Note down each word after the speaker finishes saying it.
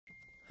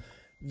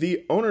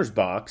The Owner's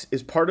Box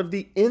is part of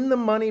the In the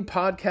Money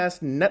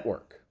Podcast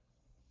Network.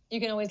 You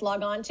can always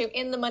log on to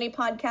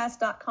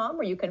inthemoneypodcast.com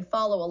where you can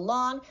follow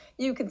along.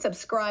 You can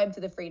subscribe to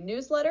the free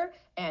newsletter.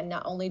 And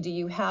not only do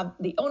you have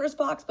the Owner's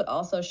Box, but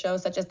also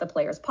shows such as the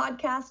Players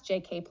Podcast,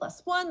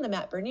 JK+1, the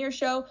Matt Bernier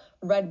Show,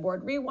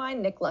 Redboard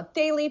Rewind, Nick Luck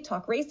Daily,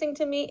 Talk Racing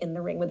to Me, In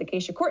the Ring with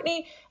Acacia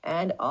Courtney,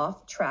 and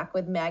Off Track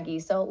with Maggie.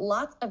 So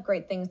lots of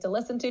great things to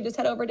listen to. Just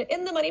head over to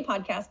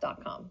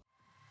inthemoneypodcast.com.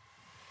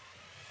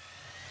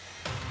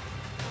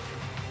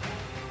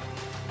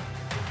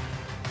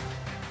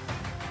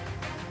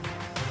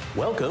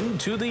 Welcome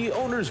to the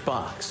Owner's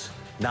Box.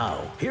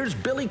 Now, here's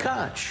Billy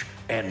Koch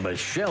and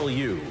Michelle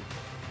Yu.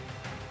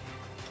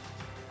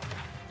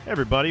 Hey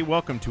everybody,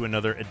 welcome to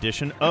another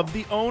edition of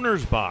the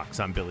Owner's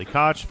Box. I'm Billy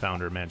Koch,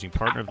 founder and managing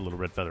partner of the Little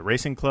Red Feather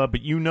Racing Club,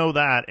 but you know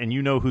that, and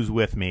you know who's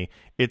with me.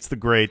 It's the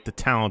great, the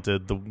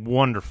talented, the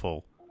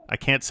wonderful, I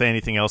can't say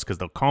anything else because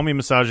they'll call me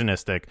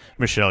misogynistic,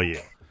 Michelle Yu.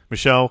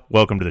 Michelle,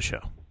 welcome to the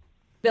show.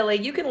 Billy,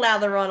 you can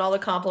lather on all the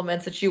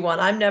compliments that you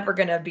want. I'm never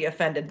going to be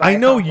offended by I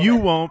know compliment. you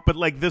won't, but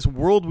like this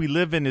world we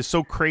live in is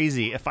so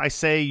crazy. If I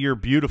say you're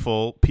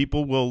beautiful,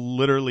 people will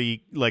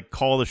literally like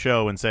call the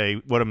show and say,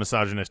 what a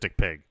misogynistic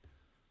pig.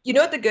 You know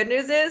what the good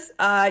news is?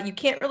 You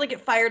can't really get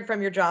fired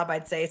from your job,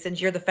 I'd say,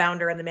 since you're the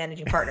founder and the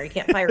managing partner. You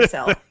can't fire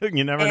yourself.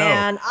 You never know.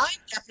 And I'm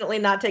definitely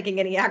not taking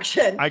any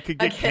action. I could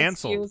get against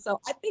canceled. you, so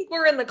I think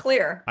we're in the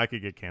clear. I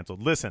could get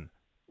canceled. Listen,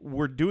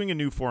 we're doing a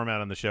new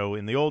format on the show.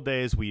 In the old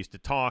days, we used to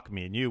talk,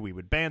 me and you, we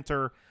would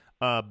banter.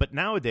 But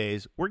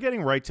nowadays, we're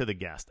getting right to the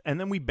guest, and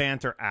then we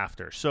banter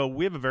after. So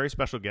we have a very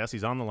special guest.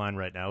 He's on the line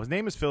right now. His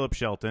name is Phillip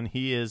Shelton.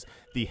 He is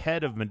the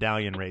head of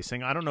Medallion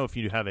Racing. I don't know if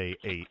you have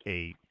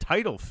a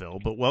title, Phil,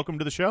 but welcome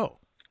to the show.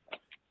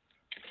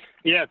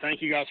 Yeah,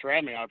 thank you guys for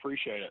having me. I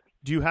appreciate it.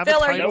 Do you have Phil,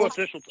 a are you title? No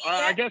official.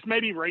 I guess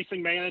maybe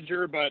racing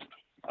manager, but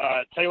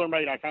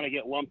TaylorMade, I kind of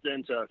get lumped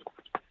into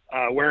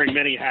wearing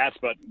many hats,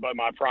 but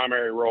my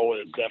primary role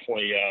is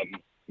definitely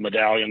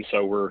Medallion.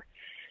 So we're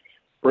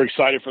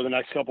excited for the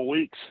next couple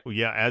weeks. Well,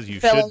 yeah, as you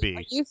Phil, should be.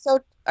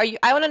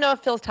 I want to know if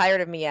Phil's tired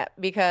of me yet,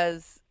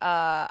 because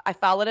I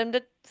followed him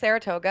to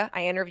Saratoga.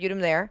 I interviewed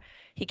him there.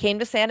 He came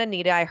to Santa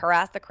Anita. I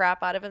harassed the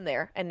crap out of him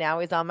there, and now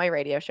he's on my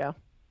radio show.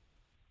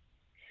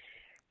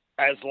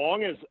 As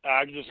long as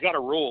I just got a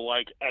rule,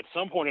 like at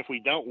some point, if we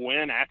don't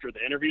win after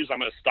the interviews, I'm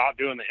going to stop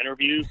doing the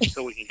interviews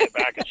until we can get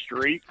back a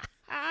streak.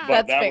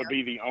 But that would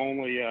be the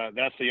only.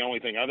 That's the only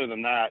thing. Other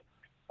than that,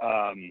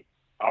 I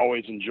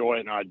always enjoy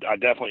it, and I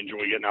definitely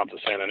enjoy getting out to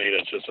Santa Anita.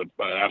 It's just an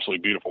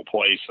absolutely beautiful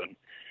place and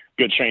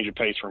good change of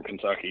pace from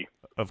Kentucky.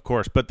 Of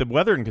course, but the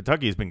weather in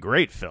Kentucky has been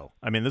great, Phil.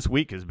 I mean, this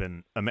week has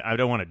been. I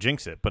don't want to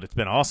jinx it, but it's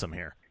been awesome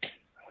here.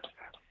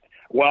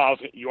 Well,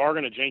 you are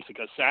going to jinx it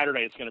because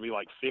Saturday it's going to be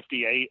like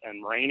 58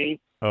 and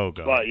rainy. Oh,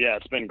 God. But, yeah,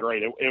 it's been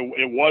great.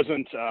 It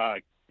wasn't,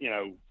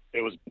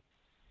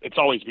 it's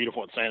always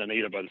beautiful at Santa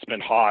Anita, but it's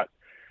been hot.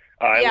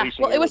 Yeah,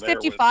 well, it was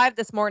 55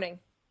 this morning.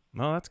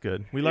 No, that's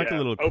good. We like a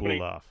little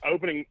cool off.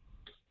 Opening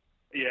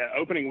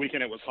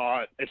weekend it was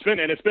hot. It's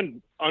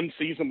been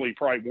unseasonably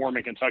probably warm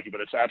in Kentucky,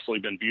 but it's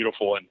absolutely been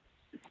beautiful. And,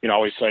 I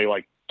always say,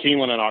 like,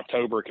 Keeneland in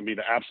October can be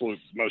the absolute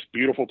most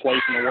beautiful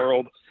place in the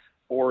world,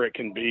 or it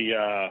can be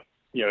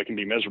it can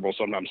be miserable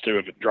sometimes too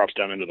if it drops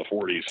down into the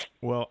 40s.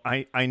 Well,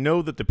 I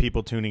know that the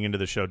people tuning into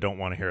the show don't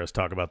want to hear us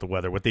talk about the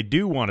weather. What they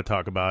do want to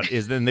talk about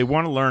is then they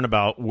want to learn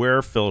about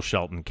where Phil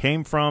Shelton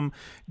came from.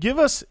 Give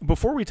us,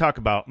 before we talk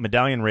about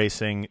Medallion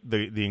Racing,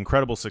 the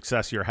incredible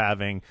success you're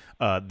having,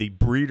 the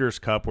Breeders'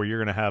 Cup where you're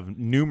going to have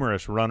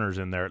numerous runners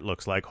in there, it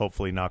looks like,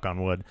 hopefully, knock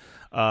on wood.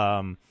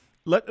 Talk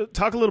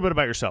a little bit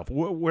about yourself.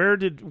 Where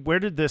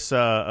did this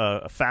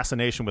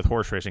fascination with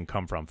horse racing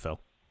come from, Phil?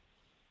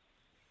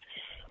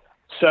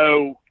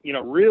 So,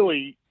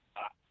 really,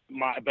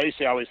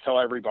 basically I always tell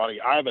everybody,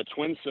 I have a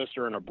twin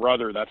sister and a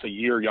brother that's a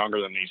year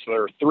younger than me. So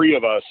there are three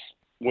of us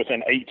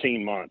within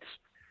 18 months.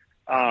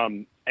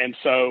 And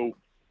so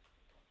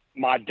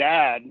my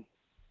dad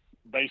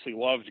basically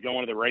loved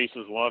going to the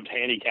races, loved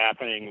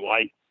handicapping,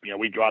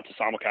 we'd go out to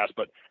simulcast,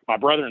 but my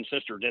brother and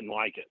sister didn't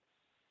like it.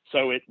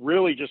 So it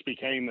really just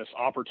became this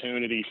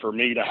opportunity for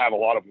me to have a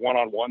lot of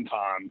one-on-one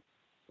time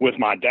with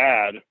my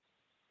dad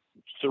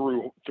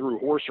through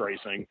horse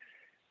racing.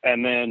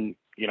 And then,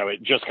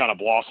 it just kind of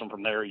blossomed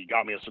from there. You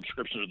got me a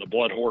subscription to the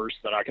Blood Horse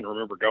that I can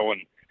remember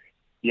going,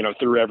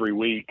 through every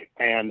week.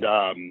 And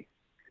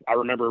I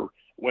remember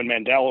when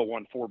Mandela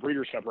won 4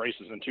 Breeders' Cup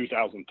races in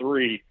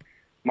 2003,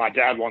 my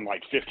dad won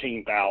like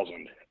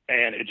 15,000.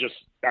 And it just,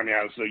 I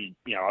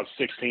was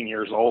 16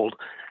 years old.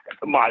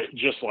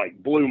 Just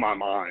blew my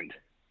mind.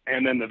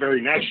 And then the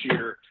very next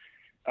year,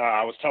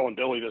 I was telling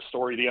Billy this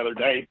story the other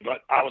day,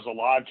 but I was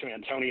alive to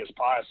Antonius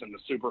Pius in the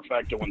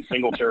Superfecta when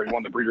Singletary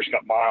won the Breeders'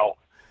 Cup Mile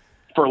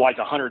for like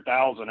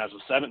 100,000 as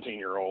a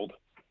 17-year-old.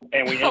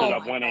 And we ended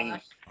up winning,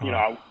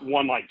 I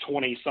won like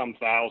 20-some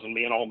thousand.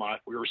 Me and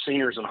we were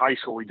seniors in high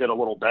school. We did a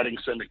little betting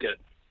syndicate.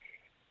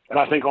 And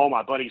I think all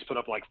my buddies put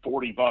up like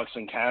 $40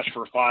 in cash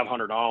for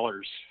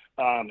 $500.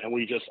 And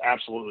we just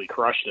absolutely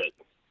crushed it.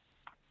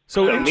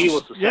 So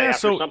needless to say, yeah,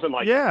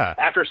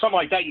 after something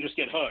like that, you just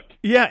get hooked.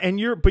 Yeah, and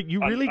you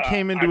really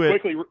came into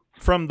it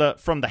from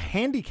the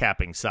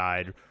handicapping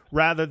side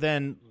rather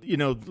than, you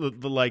know,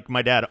 the like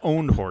my dad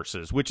owned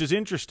horses, which is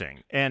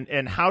interesting.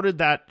 And how did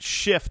that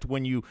shift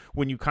when you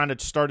kind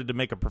of started to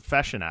make a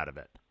profession out of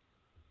it?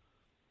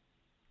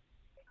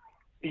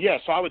 Yeah,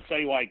 so I would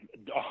say like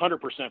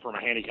 100% from a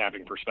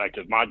handicapping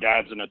perspective. My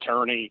dad's an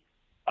attorney,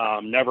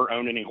 never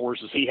owned any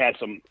horses. He had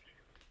some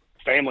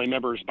family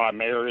members by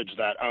marriage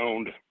that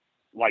owned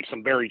like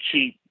some very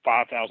cheap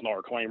 $5,000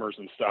 claimers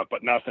and stuff,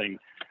 but nothing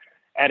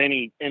at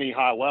any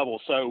high level.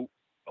 So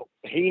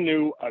he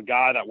knew a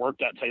guy that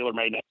worked at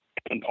TaylorMade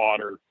and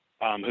Potter,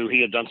 who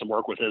he had done some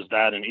work with his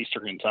dad in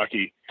Eastern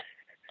Kentucky.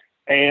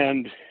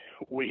 And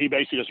he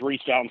basically just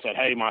reached out and said,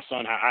 hey, my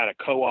son, I had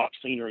a co-op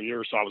senior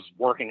year, so I was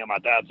working at my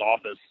dad's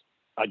office.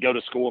 I'd go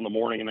to school in the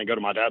morning and then go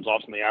to my dad's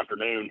office in the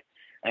afternoon.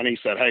 And he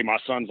said, hey, my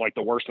son's like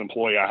the worst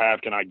employee I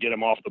have. Can I get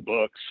him off the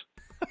books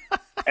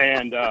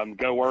and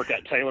go work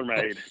at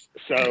TaylorMade?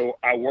 So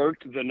I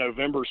worked the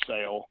November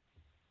sale,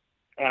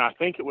 and I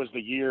think it was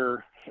the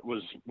year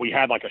we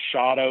had like a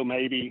Shadow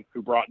maybe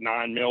who brought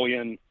 $9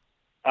 million.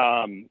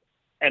 And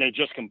it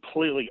just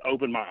completely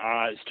opened my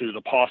eyes to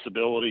the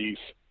possibilities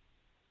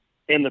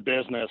in the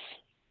business,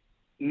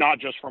 not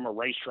just from a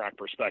racetrack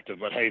perspective,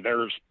 but hey,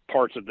 there's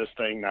parts of this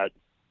thing that,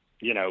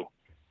 you know,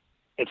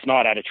 it's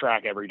not at a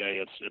track every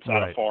day. It's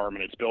at a farm,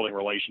 and it's building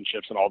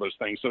relationships and all those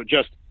things. So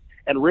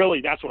and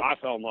really that's what I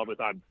fell in love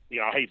with. I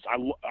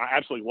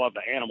absolutely love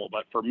the animal,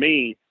 but for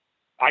me,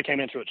 I came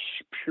into it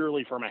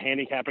purely from a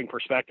handicapping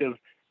perspective,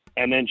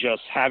 and then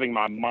just having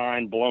my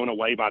mind blown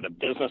away by the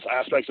business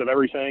aspects of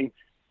everything.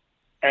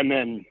 And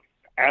then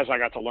as I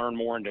got to learn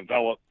more and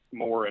develop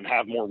more and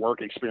have more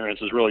work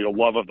experiences, really the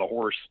love of the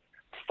horse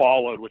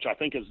followed, which I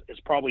think is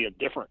probably a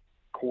different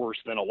course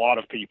than a lot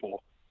of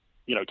people,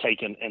 you know,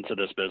 taken into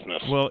this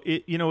business. Well,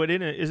 it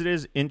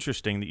is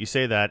interesting that you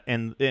say that,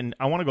 and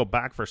I want to go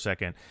back for a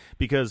second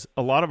because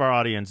a lot of our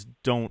audience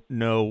don't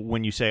know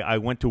when you say I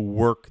went to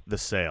work the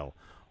sale.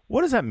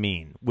 What does that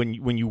mean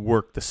when you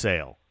work the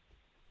sale?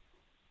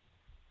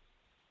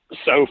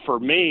 So for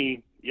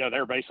me, you know,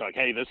 they're basically like,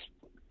 hey, this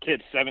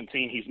kid's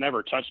 17, he's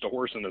never touched a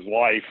horse in his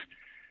life.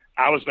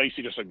 I was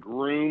basically just a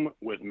groom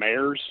with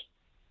mares.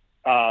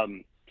 So,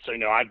 you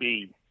know,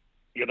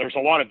 there's a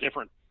lot of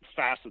different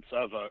facets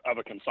of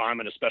a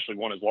consignment, especially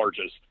one as large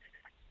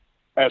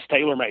as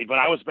TaylorMade. But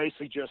I was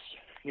basically just,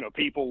 you know,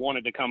 people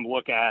wanted to come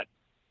look at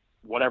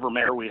whatever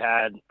mare we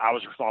had. I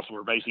was responsible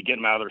for basically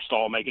getting them out of their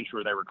stall, making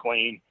sure they were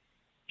clean,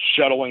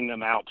 shuttling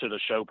them out to the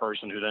show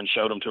person who then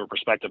showed them to a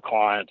prospective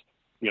client,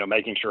 you know,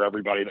 making sure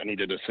everybody that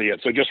needed to see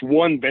it. So just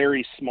one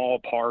very small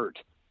part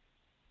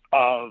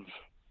of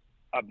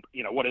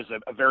you know, what is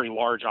a very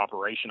large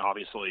operation,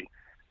 obviously,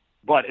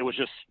 but it was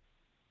just,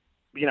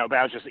 you know,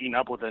 I was just eating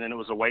up with it. And it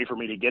was a way for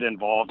me to get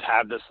involved,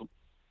 have this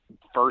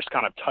first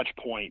kind of touch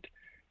point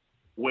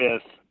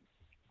with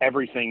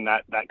everything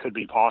that could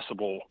be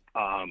possible.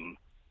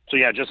 So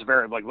yeah, just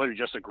very, like literally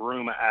just a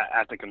groom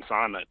at the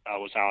consignment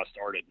was how I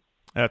started.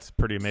 That's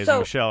pretty amazing. So,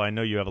 Michelle, I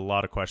know you have a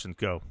lot of questions.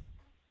 Go.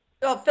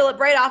 Well, Phillip,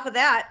 right off of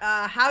that,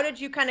 how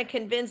did you kind of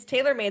convince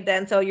TaylorMade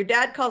then? So your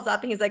dad calls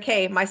up and he's like,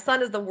 hey, my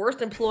son is the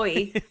worst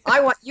employee. I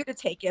want you to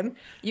take him.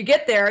 You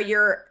get there,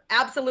 you're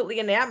absolutely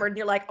enamored. And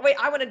you're like, oh, wait,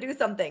 I want to do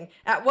something.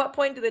 At what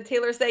point do the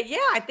tailors say, yeah,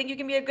 I think you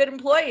can be a good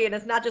employee? And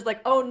it's not just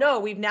like, oh, no,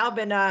 we've now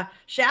been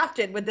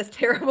shafted with this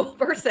terrible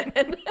person.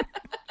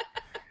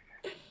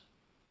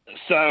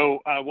 So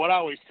what I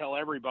always tell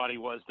everybody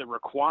was the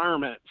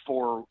requirement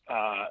for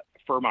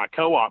my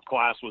co-op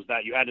class was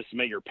that you had to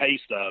submit your pay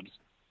stubs.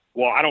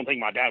 Well, I don't think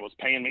my dad was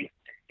paying me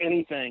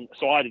anything,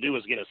 so all I had to do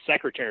was get a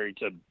secretary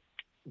to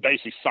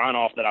basically sign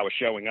off that I was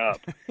showing up.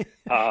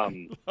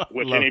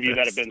 Which any of you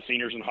that have been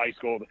seniors in high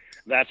school,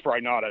 that's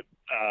probably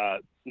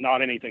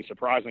not anything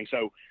surprising.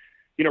 So,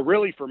 you know,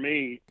 really for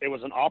me, it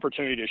was an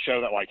opportunity to show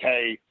that, like,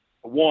 hey,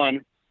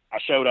 one, I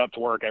showed up to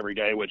work every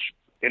day, which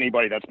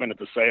anybody that's been at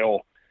the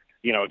sale,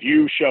 you know, if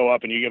you show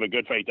up and you give a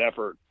good faith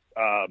effort,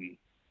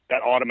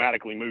 that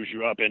automatically moves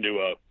you up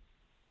into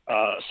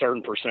a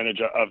certain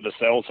percentage of the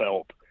sales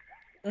help.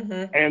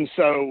 Mm-hmm. And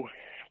so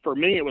for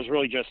me, it was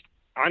really just,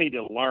 I need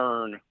to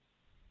learn.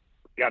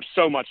 You have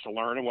so much to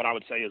learn. And what I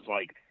would say is,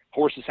 like,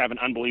 horses have an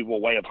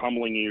unbelievable way of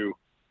humbling you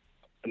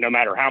no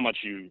matter how much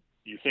you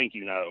think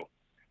you know.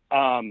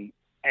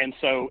 And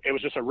so it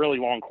was just a really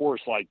long course.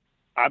 Like,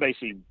 I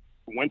basically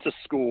went to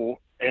school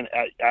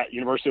at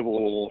University of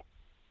Louisville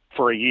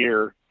for a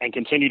year and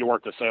continued to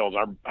work the sales.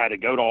 I had to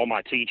go to all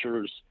my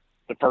teachers.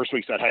 The first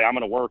week said, hey, I'm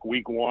going to work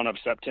week 1 of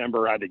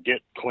September. I had to get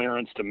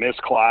clearance to miss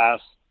class.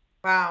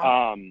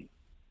 Wow.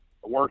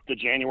 Worked the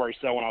January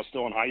sale when I was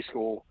still in high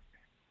school.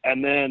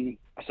 And then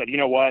I said, you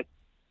know what?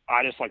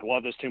 I just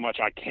love this too much.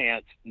 I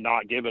can't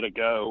not give it a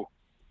go.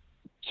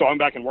 So I went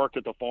back and worked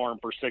at the farm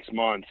for 6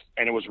 months,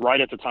 and it was right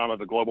at the time of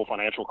the global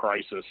financial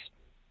crisis.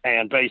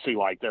 And basically,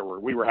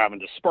 we were having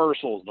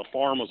dispersals. The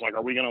farm was like,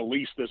 are we going to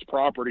lease this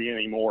property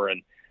anymore?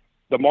 And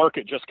the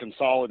market just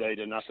consolidated.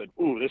 And I said,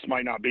 ooh, this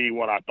might not be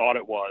what I thought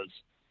it was.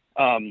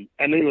 And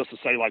needless to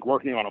say, like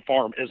working on a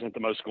farm isn't the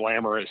most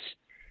glamorous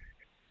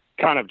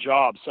kind of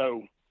job.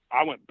 So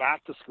I went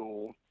back to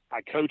school.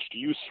 I coached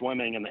youth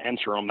swimming in the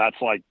interim.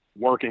 That's like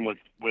working with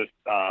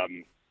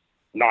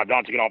not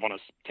to get off on a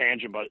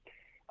tangent, but,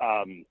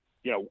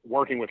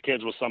 working with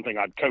kids was something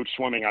I'd coached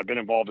swimming. I'd been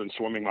involved in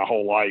swimming my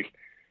whole life.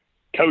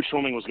 Coach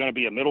swimming was going to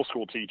be a middle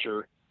school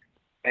teacher.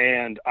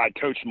 And I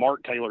coached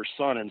Mark Taylor's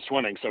son in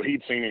swimming. So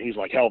he'd seen it. He's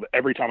like, hell,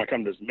 every time I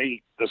come to this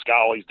meet, this guy,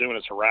 all he's doing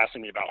is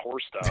harassing me about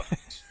horse stuff.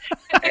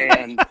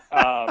 And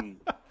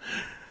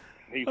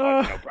he's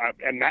like,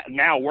 and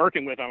now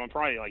working with him, I'm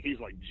probably like, he's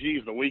like,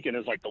 geez, the weekend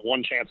is like the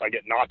one chance I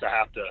get not to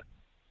have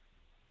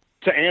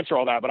to answer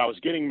all that. But I was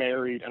getting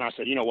married, and I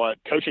said, you know what,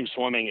 coaching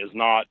swimming is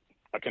not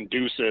a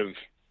conducive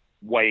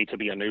way to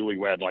be a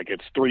newlywed. Like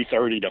it's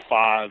 3:30 to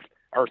 5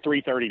 or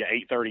 3:30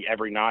 to 8:30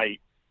 every night.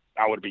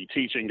 I would be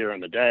teaching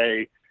during the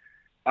day.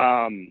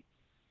 And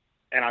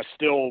I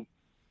still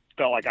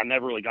felt like I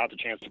never really got the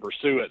chance to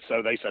pursue it.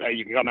 So they said, hey,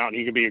 you can come out and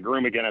you can be a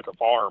groom again at the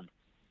farm.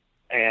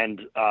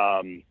 And,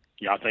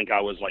 I think I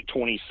was like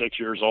 26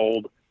 years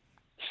old,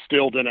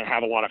 still didn't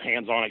have a lot of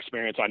hands-on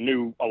experience. I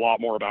knew a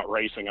lot more about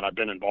racing, and I'd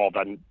been involved.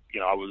 I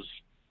was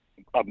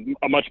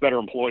a much better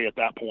employee at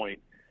that point.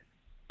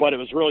 But it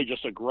was really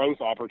just a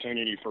growth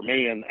opportunity for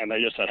me. And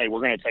they just said, hey, we're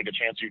going to take a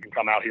chance. You can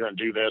come out here and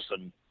do this.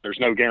 And there's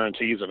no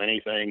guarantees of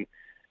anything.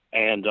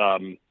 And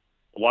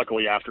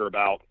luckily, after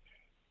about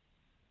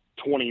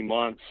 20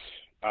 months,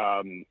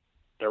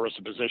 there was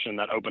a position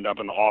that opened up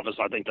in the office,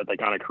 I think, that they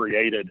kind of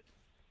created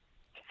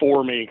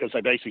for me, because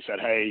they basically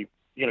said, hey,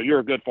 you're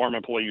a good farm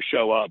employee, you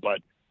show up, but,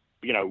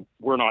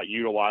 we're not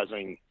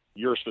utilizing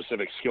your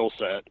specific skill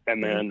set.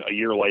 And then a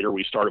year later,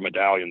 we started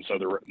Medallion. So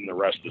the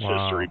rest is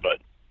history.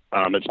 But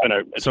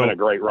it's been a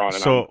great run.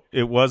 And so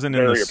it wasn't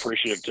very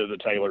appreciative to the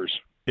Taylors.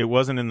 It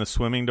wasn't in the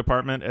swimming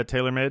department at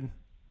TaylorMade?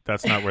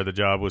 That's not where the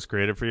job was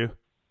created for you?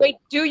 Wait,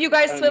 do you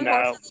guys swim No.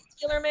 horses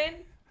at TaylorMade?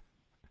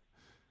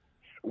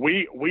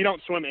 We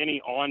don't swim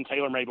any on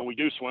TaylorMade, but we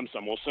do swim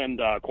some. We'll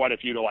send quite a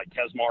few to like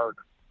Kesmark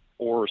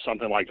or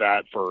something like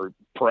that for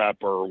prep,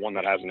 or one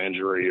that has an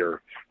injury,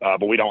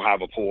 but we don't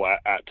have a pool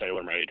at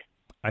TaylorMade.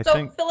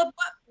 So Phillip,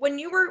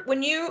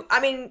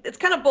 it's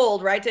kind of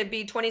bold, right, to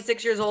be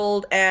 26 years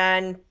old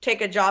and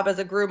take a job as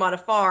a groom on a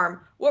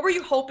farm. What were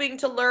you hoping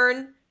to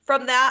learn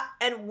from that,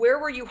 and where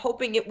were you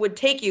hoping it would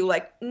take you?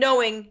 Like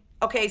knowing,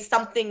 okay,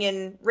 something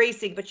in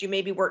racing, but you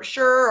maybe weren't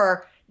sure,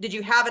 or did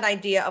you have an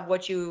idea of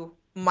what you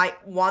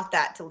might want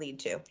that to lead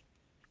to?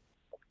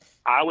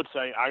 I would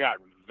say I got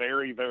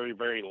very, very,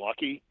 very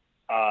lucky.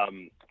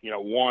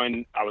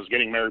 One, I was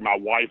getting married. My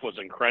wife was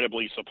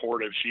incredibly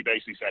supportive. She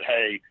basically said,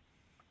 hey,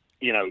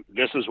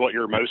 this is what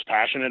you're most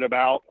passionate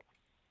about.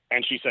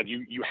 And she said,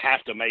 you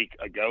have to make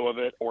a go of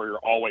it, or you're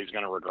always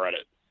going to regret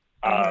it.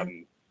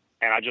 And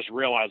I just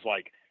realized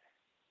like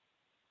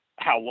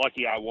how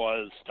lucky I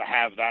was to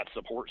have that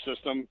support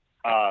system.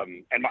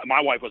 And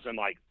my wife was in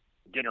like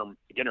getting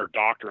her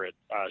doctorate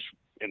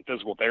in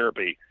physical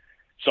therapy.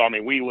 So,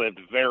 we lived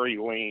very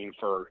lean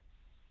for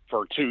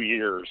 2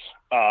 years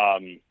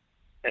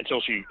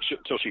until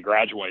she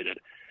graduated.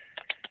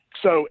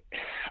 So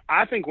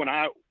I think when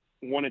I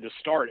wanted to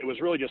start, it was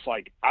really just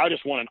like, I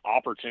just want an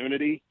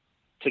opportunity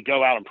to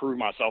go out and prove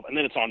myself, and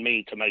then it's on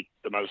me to make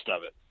the most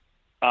of it.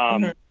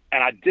 And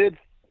I did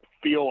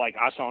feel like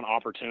I saw an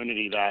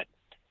opportunity that,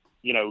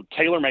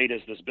 TaylorMade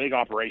is this big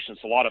operation.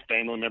 It's a lot of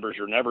family members.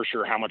 You're never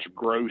sure how much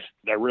growth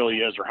there really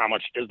is, or how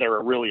much is there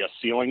really a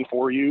ceiling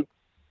for you.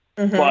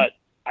 But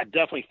I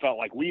definitely felt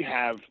like we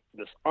have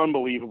this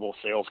unbelievable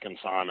sales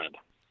consignment.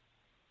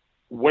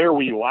 Where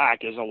we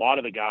lack is a lot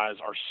of the guys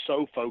are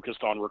so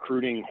focused on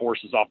recruiting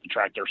horses off the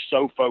track. They're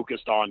so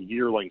focused on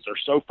yearlings. They're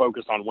so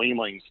focused on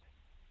weanlings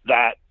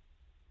that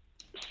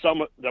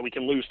we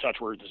can lose touch.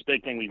 Where this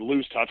big thing, we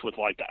lose touch with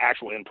like the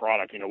actual end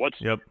product.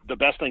 The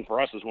best thing for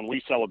us is when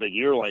we sell a big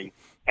yearling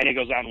and he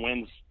goes out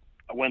and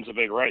wins a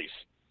big race.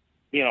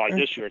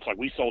 This year, it's like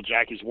we sold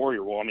Jackie's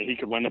Warrior. Well, he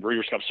could win the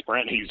Breeders' Cup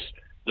Sprint. He's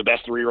the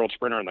best 3-year-old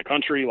sprinter in the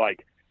country.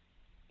 Like,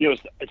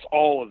 it's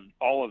all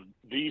of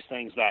these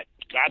things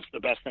that's the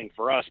best thing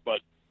for us.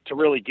 But to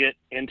really get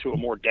into a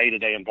more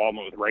day-to-day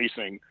involvement with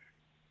racing,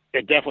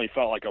 it definitely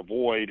felt like a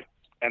void.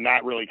 And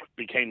that really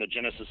became the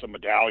genesis of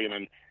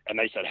Medallion. And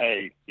they said,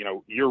 hey,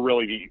 you're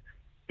really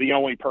the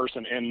only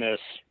person in this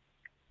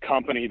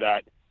company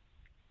that,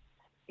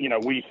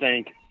 we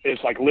think is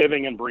like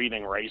living and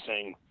breathing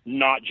racing,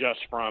 not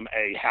just from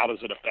a how does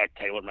it affect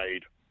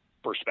TaylorMade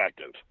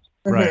perspective.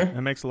 Right.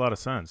 That makes a lot of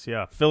sense.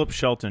 Yeah. Phillip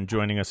Shelton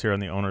joining us here on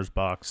the Owner's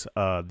Box.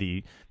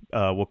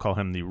 We'll call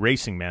him the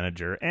racing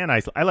manager. And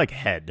I like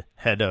head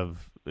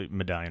of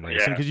Medallion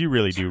Racing, because you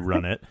really do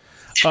run it.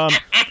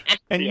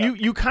 And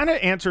you kind of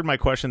answered my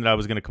question that I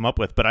was going to come up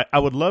with, but I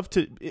would love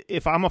to,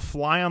 if I'm a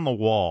fly on the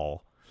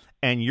wall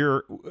and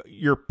you're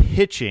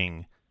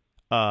pitching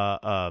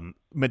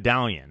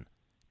Medallion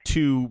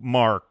to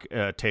Mark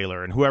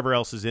Taylor and whoever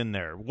else is in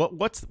there, what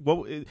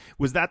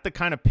was that the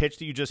kind of pitch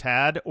that you just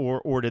had,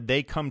 or did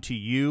they come to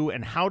you?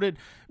 And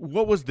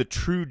what was the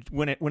true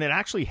when it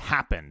actually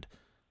happened?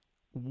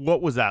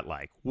 What was that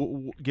like?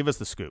 Give us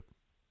the scoop.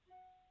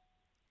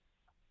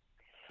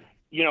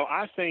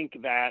 I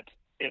think that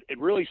it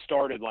really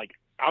started, like,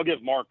 I'll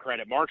give Mark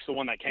credit. Mark's the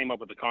one that came up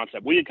with the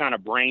concept. We had kind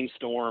of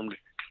brainstormed,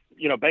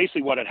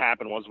 basically what had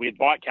happened was we had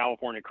bought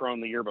California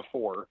Chrome the year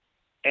before,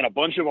 and a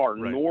bunch of our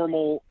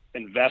normal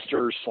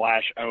investors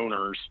 /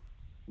 owners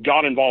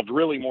got involved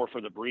really more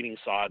for the breeding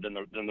side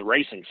than the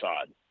racing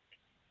side.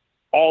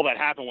 All that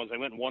happened was they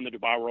went and won the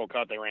Dubai World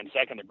Cup. They ran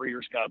second the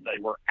Breeders' Cup. They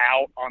were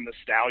out on the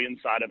stallion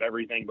side of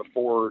everything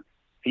before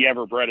he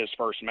ever bred his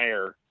first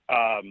mare.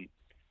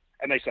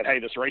 And they said, hey,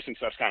 this racing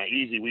stuff's kind of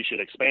easy. We should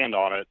expand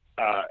on it.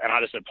 And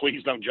I just said,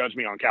 please don't judge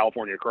me on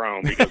California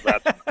Chrome, because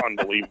that's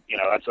unbelievable.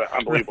 That's an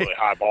unbelievably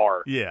high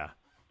bar. Yeah.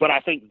 But I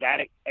think that,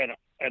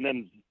 and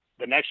then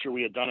the next year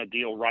we had done a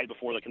deal right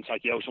before the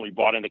Kentucky Ocean. We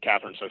bought into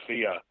Catherine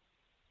Sophia.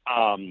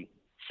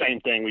 Same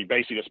thing. We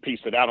basically just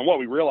pieced it out. And what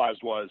we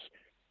realized was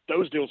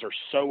those deals are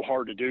so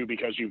hard to do,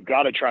 because you've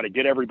got to try to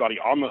get everybody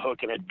on the hook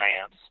in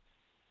advance.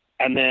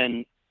 And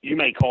then you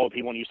may call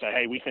people and you say,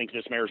 hey, we think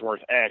this mare's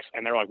worth X.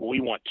 And they're like, well,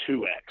 we want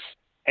 2X.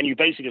 And you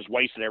basically just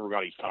wasted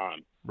everybody's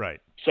time.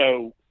 Right.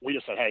 So we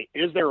just said, hey,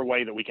 is there a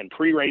way that we can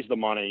pre-raise the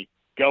money,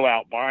 go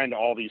out, buy into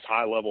all these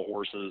high-level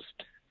horses,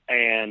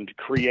 and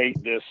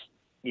create this,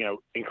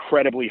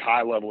 incredibly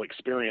high-level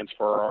experience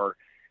for our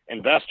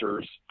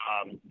investors?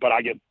 But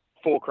I give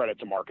full credit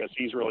to Marcus.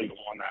 He's really the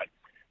one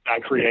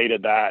that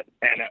created that.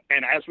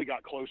 And as we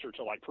got closer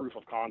to, like, proof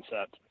of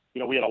concept,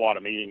 we had a lot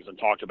of meetings and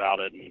talked about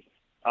it. And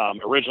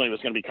originally it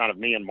was going to be kind of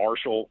me and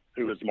Marshall,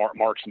 who is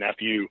Mark's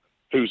nephew,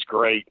 who's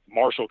great.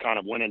 Marshall kind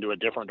of went into a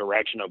different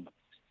direction of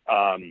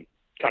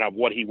kind of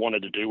what he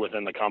wanted to do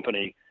within the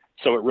company.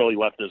 So it really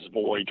left this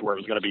void to where it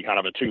was going to be kind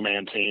of a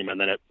 2-man team. And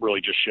then it really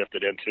just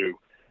shifted into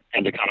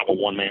kind of a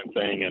 1-man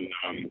thing.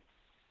 And,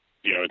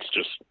 it's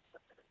just,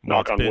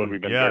 knock on wood,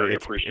 we've been very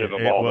appreciative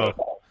of all the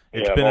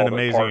It's been an the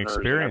amazing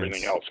experience.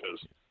 Everything else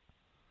is.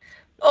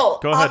 Oh,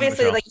 Go ahead,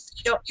 obviously, Michelle.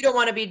 like you don't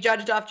want to be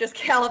judged off just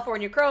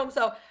California Chrome.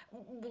 So,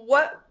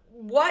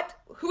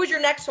 who is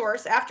your next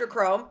horse after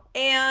Chrome,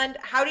 and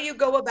how do you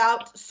go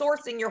about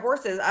sourcing your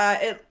horses?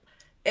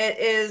 It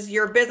is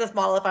your business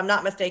model, if I'm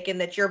not mistaken,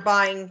 that you're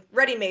buying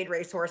ready-made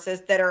race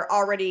horses that are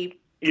already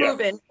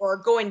proven or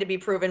going to be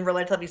proven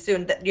relatively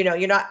soon. That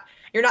you're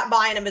not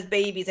buying them as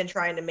babies and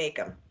trying to make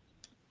them.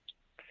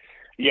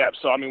 Yeah.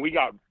 So I mean, we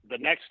got the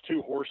next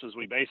 2 horses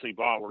we basically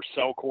bought were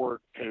Selcourt,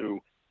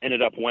 who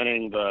ended up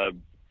winning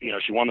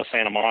she won the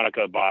Santa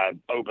Monica by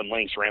open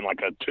links, ran like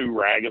a 2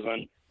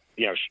 Ragazin.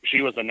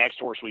 She was the next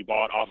horse we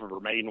bought off of her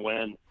maiden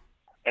win.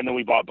 And then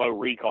we bought Beau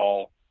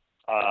Recall,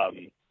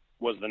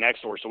 was the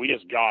next horse. So we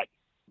just got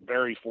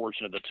very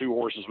fortunate. The 2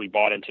 horses we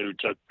bought into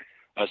took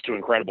us to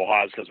incredible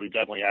highs, because we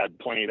definitely had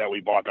plenty that we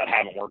bought that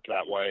haven't worked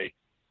that way.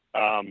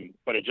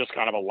 But it just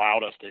kind of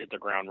allowed us to hit the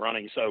ground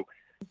running. So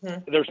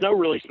there's no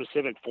really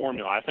specific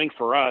formula. I think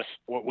for us,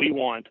 what we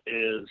want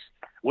is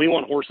we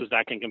want horses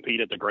that can compete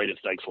at the graded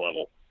stakes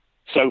level.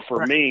 So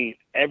for me,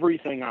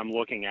 everything I'm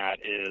looking at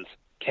is,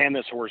 can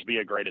this horse be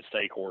a graded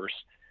stake horse?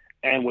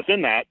 And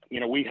within that,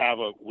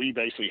 we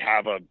basically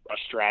have a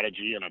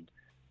strategy and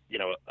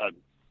a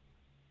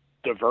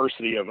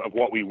diversity of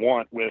what we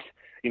want with,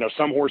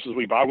 some horses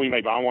we buy. We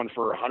may buy one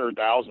for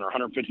 100,000 or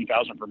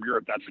 150,000 from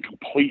Europe. That's a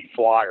complete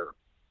flyer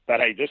that,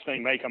 hey, this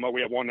thing may come up.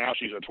 We have one now.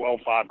 She's a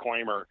 12-5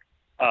 claimer.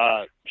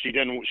 She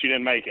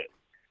didn't make it,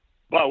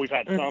 but we've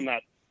had some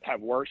that have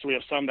worked. So we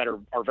have some that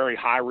are very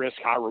high risk,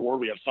 high reward.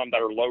 We have some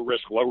that are low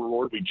risk, low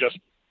reward. We just,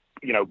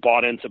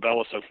 bought into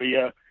Bella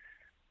Sophia.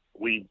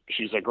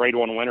 She's a grade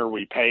 1 winner.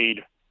 We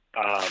paid,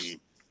 a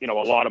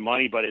lot of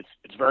money, but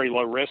it's very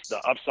low risk. The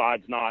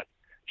upside's not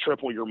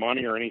triple your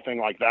money or anything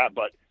like that,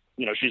 but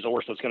she's a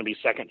horse that's going to be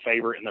second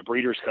favorite in the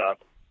Breeders' Cup.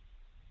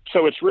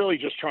 So it's really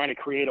just trying to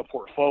create a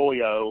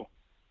portfolio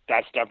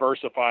that's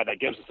diversified, that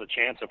gives us a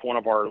chance if one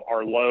of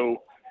our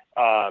low,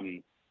 our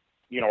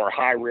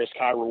high risk,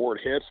 high reward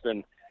hits,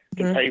 then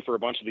can pay for a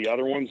bunch of the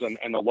other ones.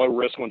 And the low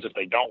risk ones, if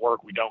they don't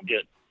work, we don't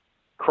get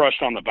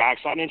crushed on the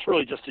backside. And it's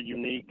really just a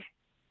unique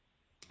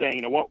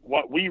thing.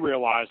 What we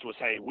realized was,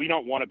 hey, we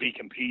don't want to be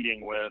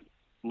competing with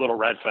Little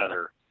Red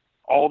Feather,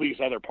 all these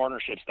other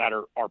partnerships that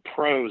are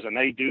pros, and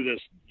they do this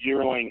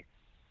yearling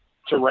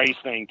to race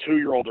thing,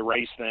 2-year-old to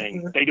race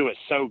thing. They do it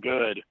so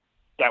good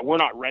that we're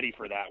not ready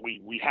for that.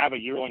 We have a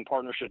yearling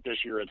partnership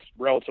this year. It's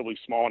relatively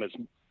small, and it's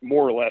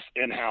more or less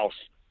in-house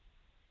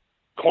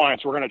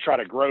clients. We're going to try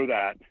to grow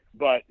that,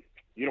 but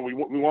we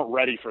weren't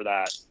ready for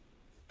that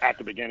at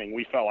the beginning.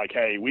 We felt like,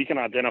 hey, we can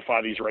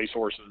identify these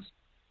racehorses.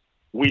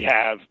 We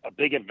have a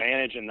big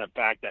advantage in the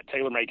fact that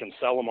TaylorMade can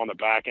sell them on the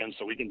back end,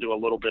 so we can do a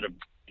little bit of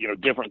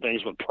different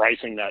things with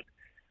pricing that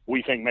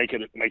we think make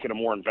it a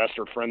more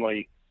investor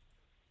friendly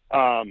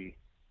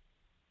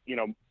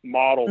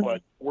model.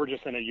 But we're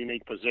just in a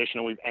unique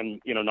position,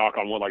 and knock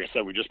on wood, like I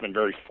said, we've just been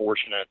very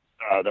fortunate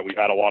that we've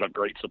had a lot of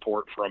great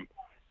support from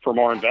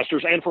our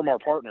investors and from our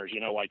partners.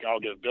 Like, I'll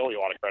give Billy a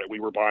lot of credit.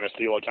 We were buying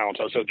Estilo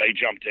Talentoso, so they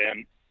jumped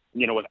in.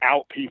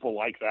 Without people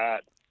like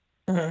that,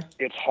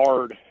 it's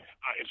hard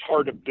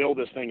to build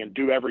this thing and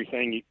do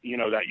everything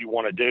that you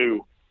want to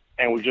do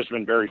and we've just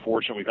been very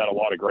fortunate. We've had a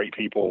lot of great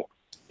people,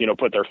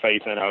 put their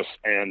faith in us,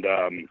 and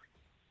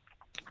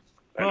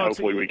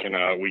hopefully we can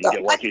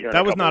get lucky here.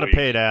 That was not a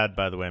paid ad,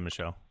 by the way,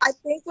 Michelle. I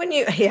think when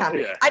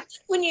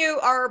you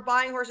are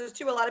buying horses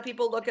too, a lot of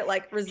people look at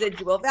like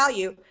residual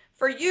value.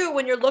 For you,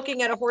 when you're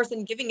looking at a horse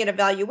and giving it a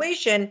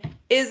valuation,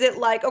 is it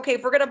like, okay,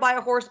 if we're going to buy a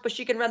horse, but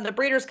she can run the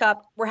Breeders'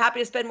 Cup, we're happy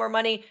to spend more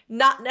money,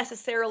 not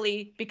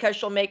necessarily because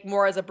she'll make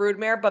more as a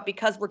broodmare, but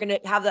because we're going to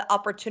have the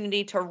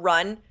opportunity to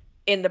run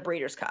in the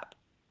Breeders' Cup?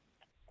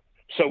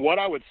 So what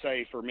I would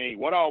say for me,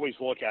 what I always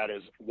look at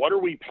is what are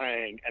we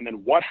paying, and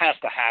then what has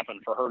to happen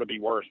for her to be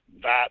worth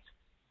that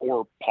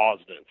or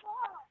positive.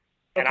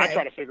 And I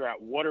try to figure out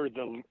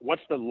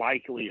what's the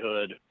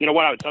likelihood.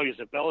 What I would tell you is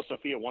if Bella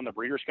Sophia won the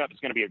Breeders' Cup, it's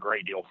going to be a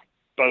great deal,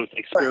 both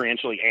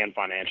experientially and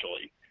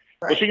financially.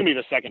 But she can be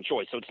the second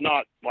choice. So it's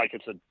not like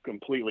it's a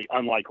completely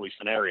unlikely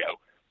scenario.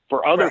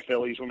 For other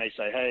fillies, we may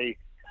say, hey,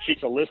 she's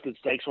a listed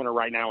stakes winner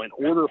right now. In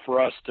order for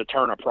us to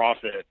turn a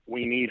profit,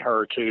 we need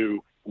her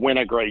to win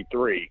a grade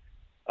 3,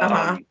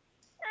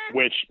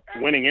 which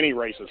winning any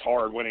race is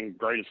hard. Winning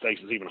graded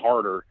stakes is even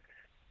harder.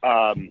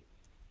 And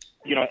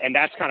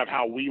that's kind of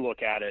how we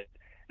look at it.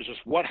 It's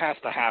just what has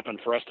to happen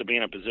for us to be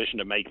in a position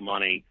to make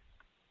money,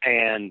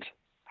 and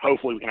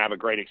hopefully we can have a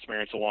great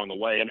experience along the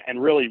way.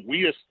 And really,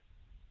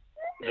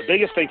 the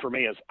biggest thing for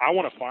me is I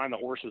want to find the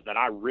horses that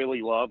I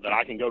really love that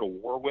I can go to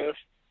war with.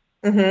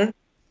 And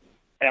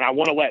I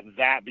want to let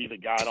that be the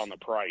guide on the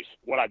price.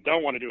 What I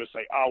don't want to do is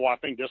say, oh, well, I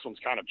think this one's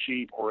kind of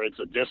cheap, or it's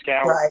a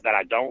discount that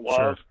I don't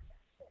love.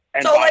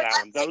 And so buy that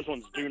one. Those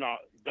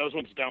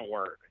ones don't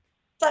work.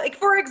 So, like,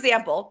 for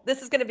example,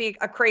 this is going to be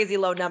a crazy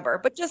low number,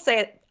 but just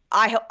say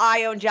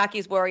I own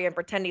Jackie's Warrior and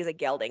pretend he's a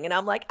gelding, and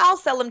I'm like, I'll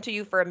sell him to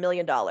you for $1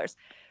 million.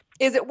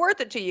 Is it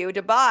worth it to you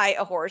to buy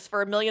a horse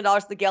for $1 million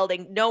to the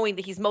gelding, knowing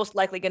that he's most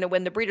likely going to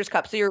win the Breeders'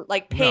 Cup? So you're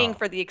like paying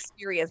for the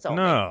experience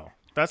only. No,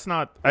 that's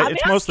not.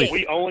 It's mostly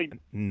we only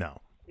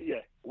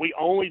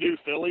do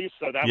fillies,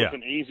 so that was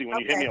an easy one.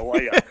 You hit me a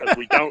layup because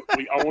we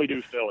only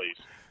do fillies.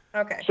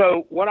 Okay.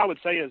 So what I would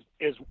say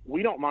is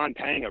we don't mind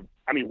paying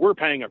we're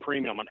paying a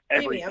premium on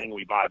everything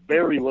we buy.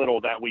 Very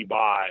little that we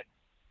buy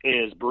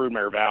is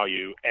broodmare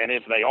value. And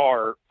if they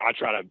are, I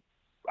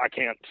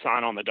can't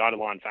sign on the dotted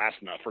line fast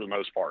enough for the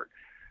most part.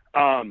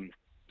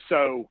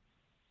 So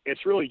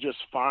it's really just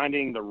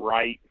finding the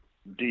right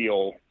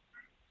deal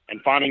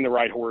and finding the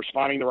right horse,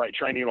 finding the right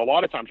training. A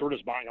lot of times we're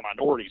just buying a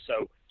minority.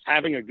 So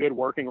having a good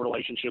working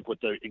relationship with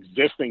the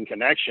existing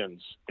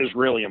connections is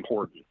really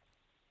important.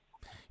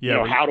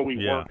 Yeah. How do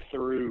we work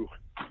through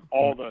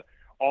all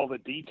the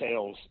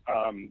details?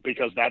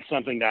 Because that's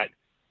something that,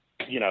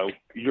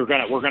 we're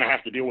going to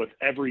have to deal with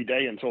every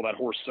day until that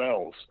horse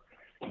sells.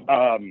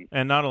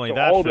 And not only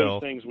that,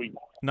 Phil,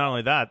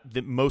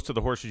 most of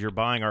the horses you're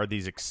buying are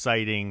these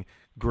exciting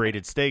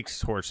graded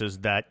stakes horses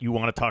that you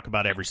want to talk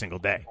about every single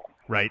day,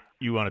 right?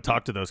 You want to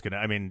talk to those.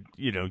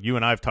 You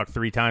and I have talked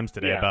 3 times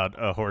today about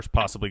a horse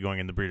possibly going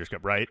in the Breeders'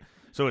 Cup, right?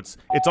 So it's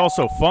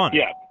also fun.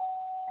 Yeah.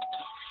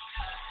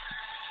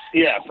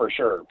 Yeah, for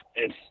sure.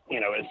 It's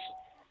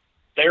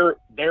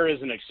there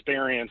is an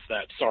experience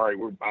that,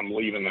 I'm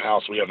leaving the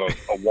house. We have a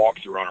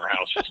walkthrough on our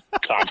house, just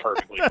timed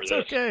perfectly for this.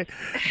 That's okay.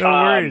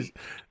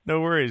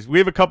 No worries. We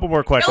have a couple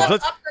more questions.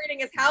 Phil's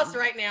upgrading his house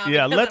right now.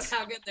 Yeah, because of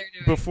how good they're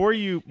doing. Before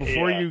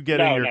you get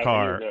in your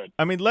car,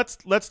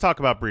 let's talk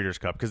about Breeders'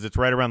 Cup because it's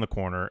right around the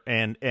corner.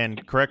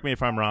 And correct me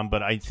if I'm wrong,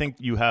 but I think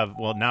you have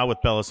now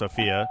with Bella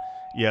Sophia.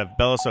 You have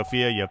Bella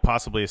Sophia. You have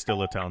possibly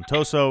Estilo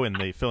Talentoso in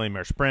the Filly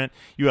Mare Sprint.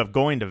 You have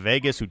Going to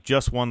Vegas, who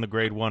just won the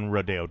Grade 1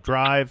 Rodeo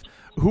Drive.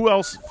 Who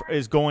else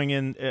is going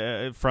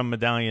in from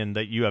Medallion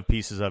that you have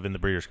pieces of in the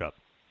Breeders' Cup?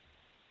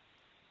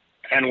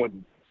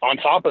 And on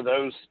top of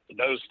those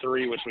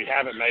 3, which we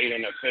haven't made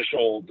an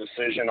official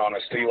decision on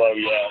Estilo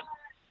yet,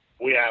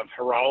 we have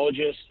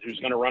Horologist, who's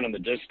going to run in the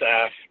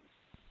Distaff,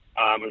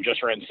 who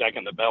just ran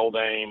second, the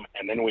Beldame.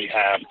 And then we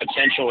have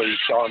potentially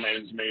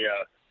Charmaine's Mia.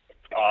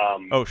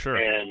 And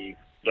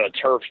the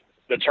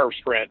turf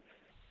sprint.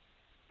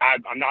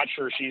 I'm not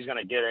sure she's going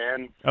to get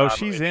in.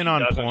 She's in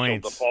on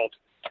points.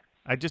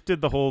 I just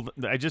did a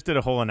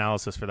whole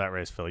analysis for that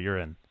race, Phil. You're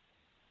in.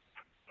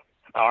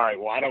 All right.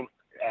 Well, I don't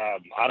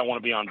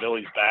want to be on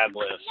Billy's bad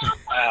list.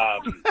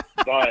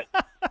 But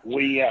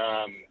we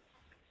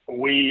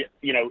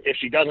if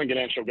she doesn't get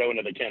in, she'll go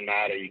into the Ken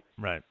Matty.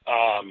 Right.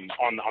 On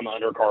the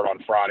undercard on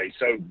Friday.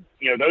 So,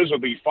 those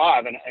would be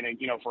 5. And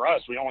for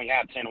us, we only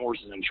have 10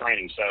 horses in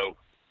training. So,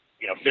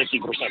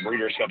 50%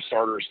 Breeders' Cup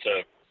starters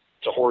to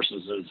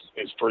horses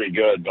is pretty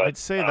good. But I'd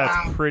say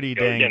that's pretty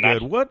dang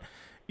good. What,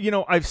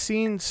 I've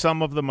seen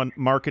some of the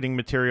marketing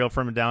material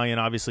for Medallion.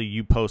 Obviously,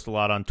 you post a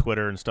lot on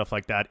Twitter and stuff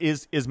like that.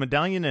 Is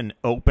Medallion an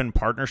open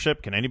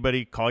partnership? Can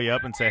anybody call you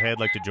up and say, hey, I'd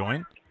like to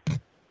join?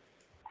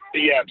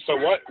 Yeah. So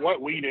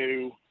what we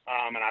do,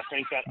 and I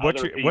think that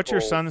what's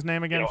your son's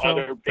name again, Phil?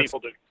 Other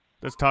people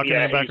that's talking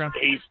in the background.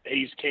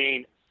 He's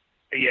Keen.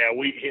 Yeah,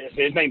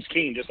 his name's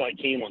Keen, just like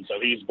Keeneland. So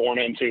he's born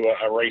into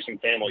a racing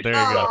family. There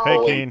you go.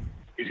 Hey, Keen.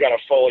 He's got to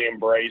fully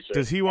embrace it.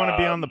 Does he want to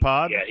be on the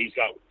pod? Yeah, he's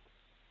got.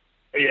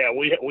 Yeah,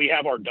 we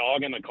have our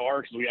dog in the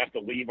car because we have to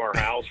leave our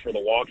house for the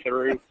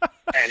walkthrough,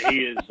 and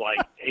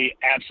he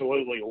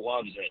absolutely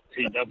loves it.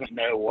 He doesn't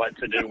know what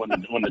to do when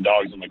the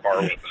dog's in the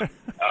car with him.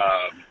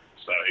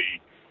 So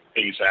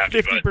he's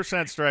happy.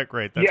 50% strike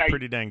rate. That's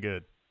pretty dang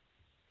good.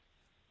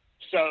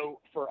 So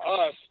for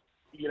us,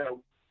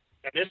 and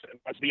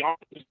let's be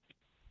honest,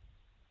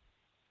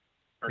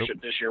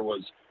 partnership this year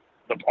was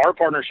our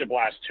partnership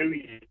lasts 2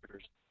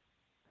 years.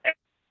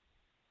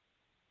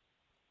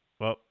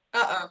 Well,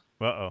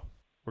 Uh-oh.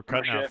 We're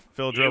cutting out.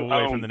 Phil drove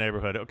away from the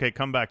neighborhood. Okay,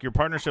 come back. Your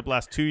partnership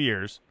lasts 2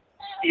 years.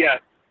 Yeah,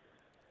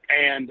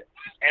 and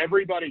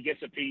everybody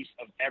gets a piece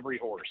of every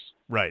horse.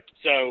 Right.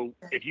 So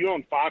if you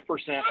own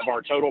 5% of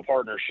our total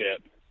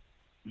partnership,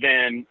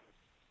 and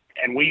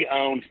we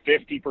own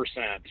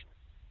 50%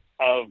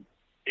 of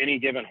any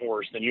given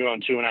horse, then you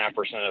own 2.5%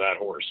 of that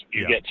horse.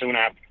 You get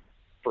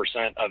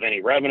 2.5% of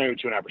any revenue,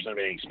 2.5% of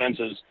any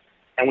expenses.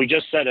 And we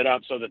just set it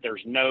up so that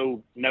there's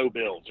no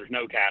bills, there's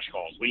no cash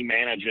calls. We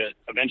manage it.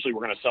 Eventually,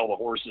 we're going to sell the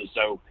horses.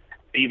 So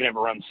even if it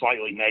runs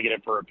slightly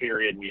negative for a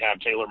period, we have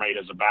TaylorMade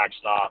as a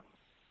backstop.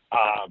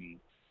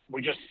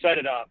 We just set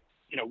it up.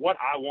 What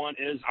I want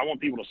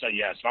people to say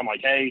yes. If I'm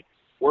like, hey,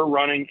 we're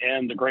running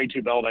in the Grade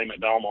 2 Beldame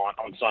at Belmont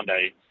on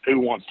Sunday. Who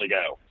wants to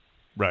go?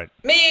 Right.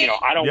 Me.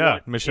 I don't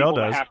want Michelle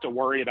people does. to have to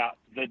worry about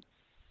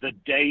the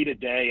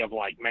day-to-day of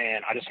like,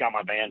 man, I just got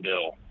my van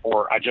bill,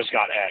 or I just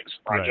got X,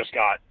 or I just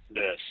got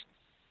this.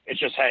 It's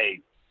just,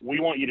 hey, we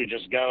want you to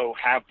just go,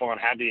 have fun,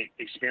 have the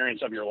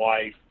experience of your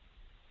life,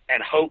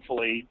 and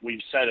hopefully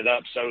we've set it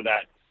up so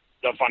that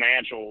the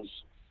financials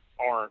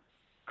aren't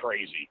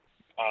crazy.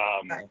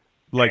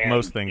 Like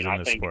most things in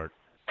this sport.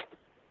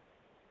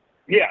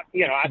 Yeah,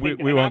 I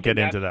think we won't get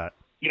into that.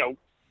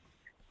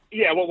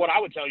 Well, what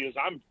I would tell you is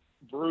I'm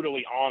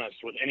brutally honest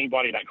with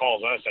anybody that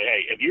calls us. Say,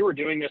 hey, if you were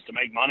doing this to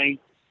make money,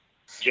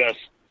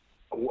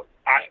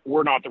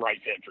 we're not the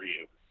right fit for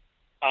you.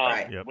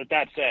 With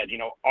that said,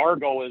 our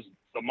goal is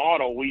the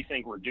model we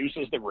think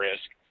reduces the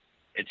risk.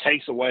 It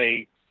takes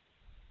away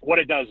what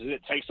it does is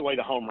it takes away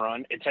the home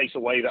run. It takes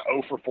away the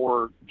 0 for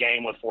 4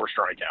 game with 4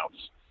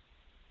 strikeouts.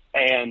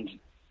 And,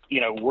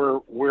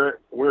 we're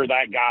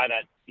that guy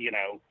that,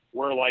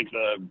 we're like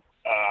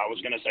I was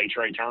going to say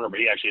Trey Turner, but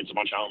he actually hits a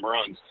bunch of home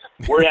runs.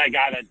 We're that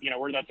guy that,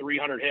 we're that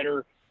 300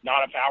 hitter,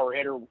 not a power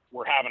hitter.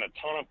 We're having a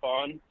ton of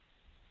fun,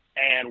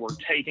 and we're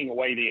taking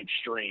away the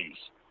extremes.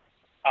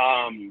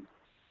 And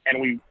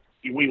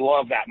we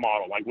love that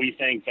model. Like, we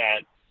think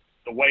that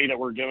the way that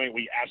we're doing,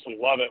 we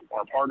absolutely love it.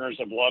 Our partners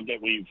have loved it.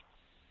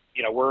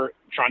 We're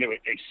trying to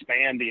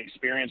expand the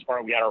experience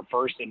part. We had our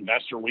first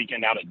investor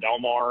weekend out at Del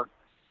Mar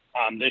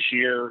this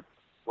year.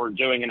 We're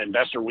doing an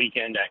investor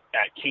weekend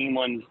at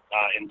Keeneland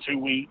in 2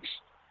 weeks,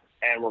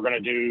 and we're going to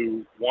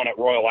do one at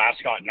Royal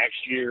Ascot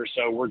next year.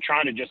 So we're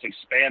trying to just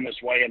expand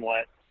this way and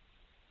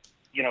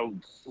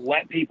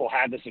let people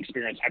have this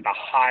experience at the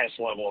highest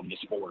level of the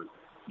sport.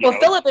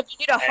 Phillip, if you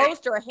need a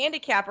host or a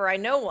handicapper, I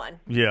know one.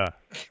 Yeah,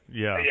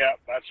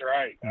 that's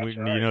right.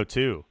 You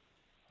too.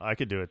 I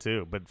could do it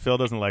too, but Phil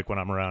doesn't like when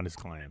I'm around his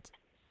clients.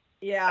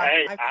 Yeah,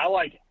 hey,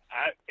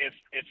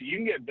 if you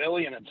can get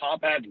Billy in a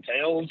top hat and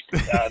tails,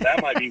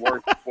 that might be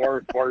worth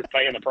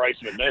paying the price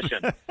of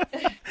admission.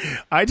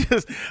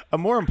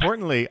 More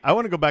importantly, I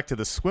want to go back to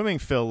the swimming,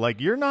 Phil. Like,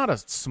 you're not a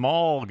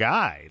small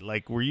guy.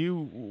 Like, were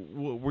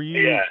you?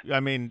 Yeah. I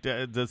mean,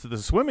 the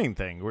swimming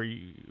thing. Were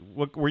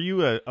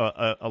you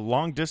a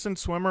long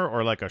distance swimmer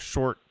or like a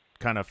short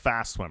kind of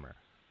fast swimmer?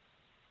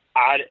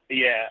 I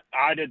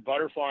did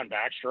butterfly and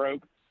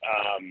backstroke,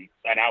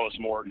 and I was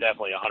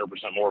definitely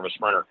 100% more of a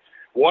sprinter.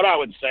 What I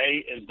would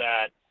say is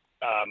that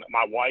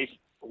my wife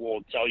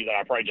will tell you that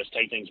I probably just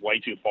take things way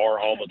too far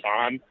all the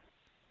time.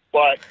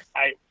 But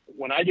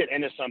when I get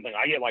into something,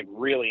 I get like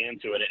really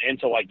into it,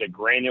 into like the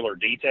granular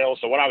details.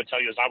 So what I would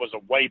tell you is I was a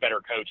way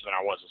better coach than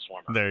I was a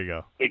swimmer. There you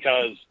go.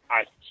 Because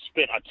I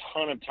spent a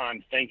ton of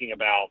time thinking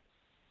about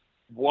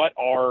what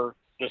are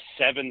the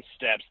 7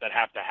 steps that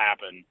have to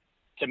happen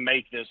to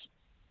make this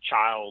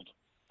child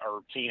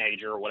or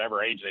teenager or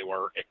whatever age they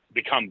were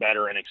become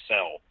better and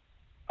excel.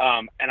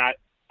 And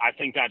I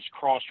think that's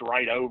crossed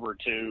right over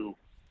to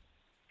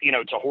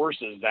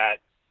horses that,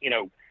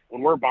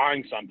 when we're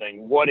buying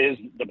something, what is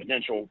the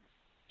potential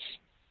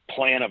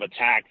plan of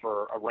attack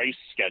for a race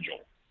schedule?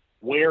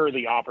 Where are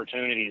the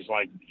opportunities?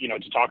 Like,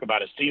 to talk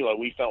about Estilo,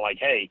 we felt like,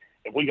 hey,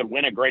 if we could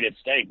win a graded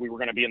stake, we were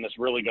going to be in this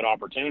really good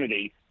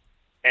opportunity.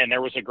 And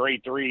there was a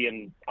grade 3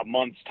 in a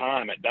month's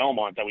time at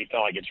Belmont that we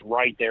felt like it's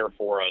right there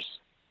for us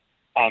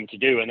to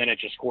do. And then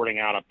it's just courting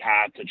out a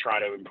path to try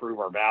to improve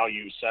our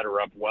value, set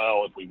her up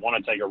well if we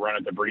want to take a run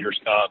at the Breeders'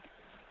 Cup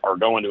or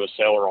go into a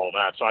sale or all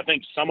that. So I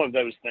think some of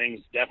those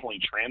things definitely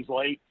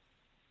translate.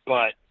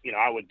 But,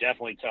 I would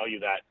definitely tell you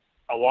that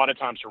a lot of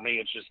times for me,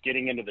 it's just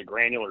getting into the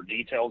granular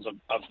details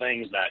of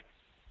things that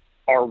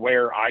are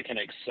where I can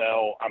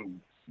excel.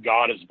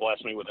 God has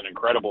blessed me with an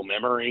incredible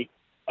memory.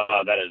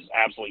 That is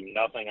absolutely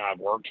nothing I've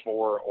worked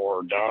for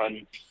or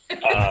done.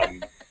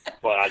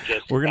 But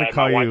we're going to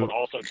call you. My wife would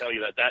also tell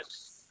you that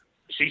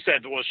she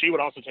said, well, she would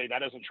also tell you that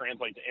doesn't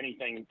translate to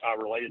anything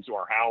related to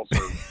our house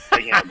or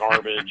taking out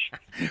garbage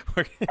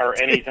or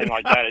anything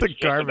like that. It's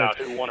just about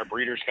who won a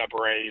Breeders' Cup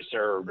race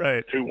or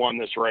who won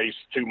this race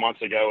 2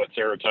 months ago at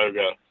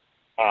Saratoga.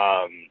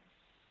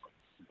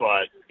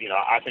 But, you know,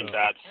 I think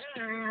that's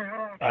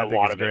a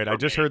lot of great. it. I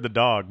just heard the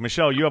dog.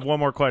 Michelle, you have one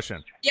more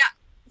question. Yeah.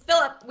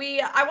 Phillip,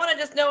 I want to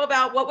just know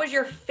about what was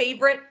your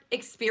favorite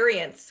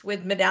experience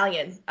with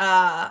Medallion,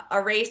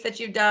 a race that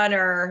you've done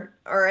or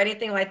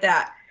anything like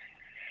that.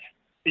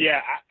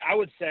 Yeah, I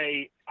would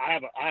say I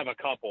have a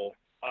couple.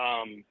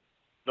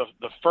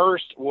 The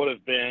first would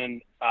have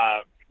been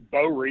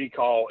Bo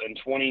Recall in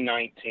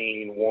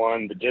 2019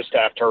 won the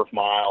Distaff Turf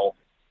Mile,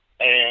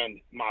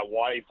 and my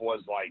wife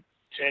was like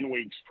 10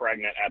 weeks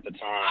pregnant at the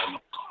time,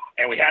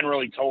 and we hadn't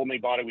really told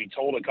anybody. We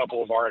told a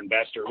couple of our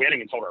investors. We hadn't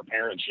even told our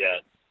parents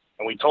yet.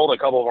 And we told a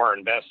couple of our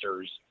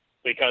investors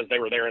because they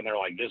were there and they're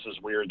like, this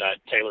is weird that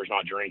Taylor's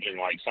not drinking.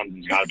 Like,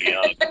 something's got to be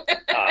up.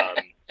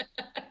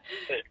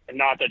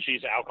 Not that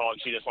she's an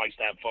alcoholic. She just likes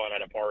to have fun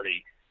at a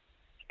party.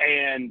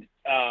 And,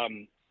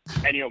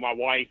 you know, my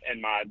wife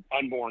and my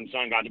unborn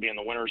son got to be in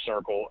the winner's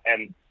circle.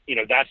 And, you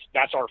know,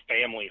 that's our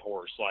family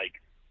horse. Like,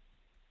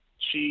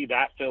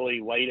 that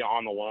filly laid it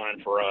on the line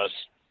for us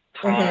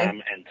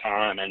time and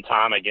time and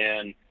time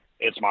again.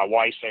 It's my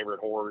wife's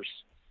favorite horse.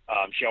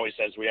 She always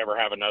says, we ever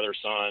have another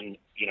son,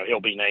 you know, he'll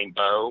be named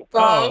Bo.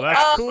 Oh,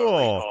 that's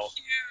cool.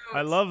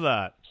 I love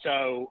that.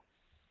 So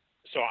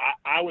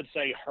I would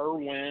say her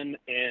win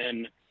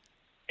in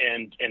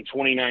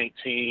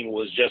 2019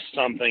 was just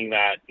something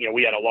that, you know,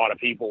 we had a lot of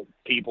people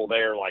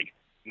there. Like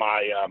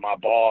my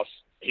boss,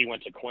 he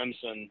went to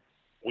Clemson.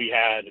 We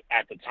had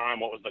at the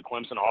time, what was the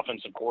Clemson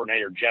offensive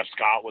coordinator, Jeff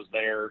Scott, was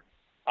there.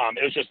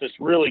 It was just this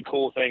really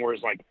cool thing where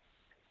it's like,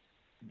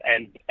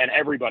 and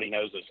everybody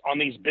knows this, on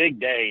these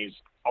big days,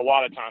 a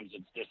lot of times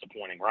it's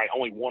disappointing, right?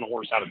 Only one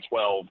horse out of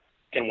 12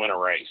 can win a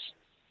race.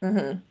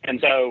 Mm-hmm. And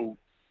so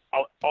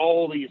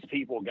all these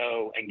people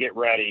go and get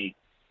ready,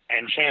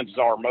 and chances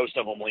are most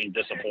of them leave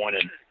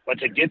disappointed. But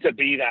to get to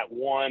be that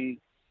one,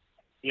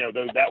 you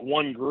know, that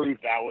one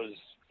group that was,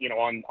 you know,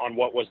 on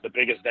what was the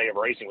biggest day of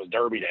racing, was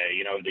Derby Day,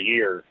 you know, of the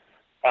year,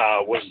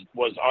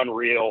 was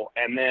unreal.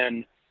 And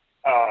then,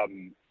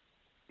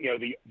 you know,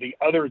 the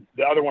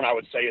other one I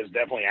would say is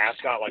definitely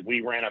Ascot. Like,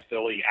 we ran a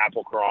filly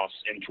Applecross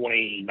in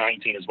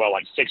 2019 as well,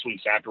 like 6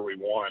 weeks after we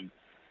won.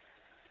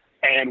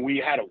 And we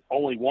had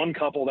only one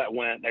couple that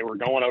went. They were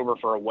going over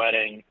for a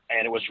wedding,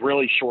 and it was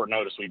really short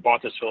notice. We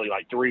bought this filly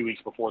like 3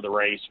 weeks before the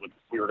race.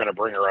 We were going to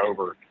bring her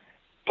over.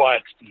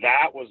 But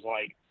that was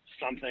like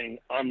something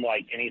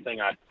unlike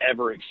anything I've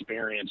ever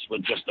experienced,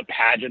 with just the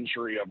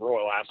pageantry of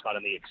Royal Ascot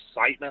and the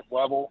excitement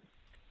level.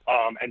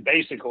 And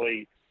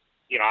basically,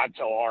 you know, I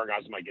tell all our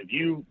guys, I'm like, if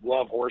you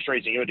love horse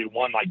racing, you would do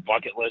one like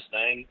bucket list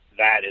thing,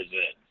 that is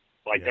it.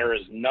 Like, there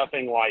is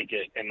nothing like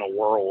it in the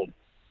world.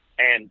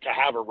 And to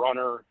have a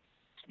runner,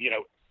 you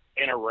know,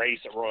 in a race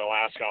at Royal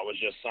Ascot was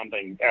just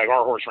something.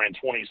 Our horse ran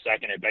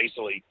 22nd. It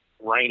basically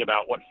rained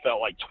about what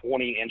felt like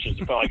 20 inches.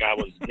 It felt like I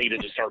was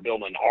needed to start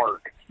building an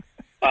ark,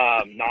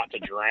 not to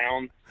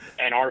drown.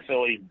 And our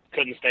filly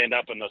couldn't stand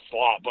up in the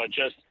slot, but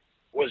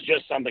was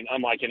just something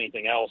unlike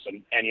anything else.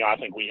 And you know, I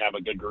think we have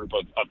a good group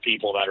of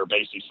people that are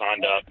basically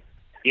signed up,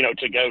 you know,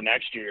 to go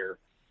next year.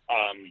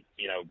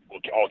 You know,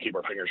 we'll all keep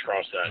our fingers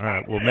crossed that. All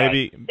right. Well,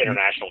 maybe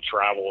international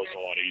travel is a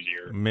lot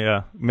easier.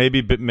 Yeah.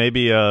 Maybe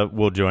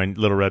we'll join.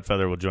 Little Red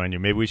Feather will join you.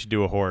 Maybe we should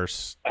do a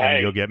horse,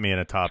 and you'll get me in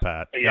a top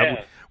hat.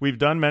 Yeah. We've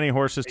done many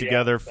horses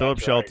together. Phillip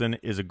right. Shelton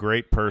is a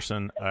great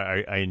person.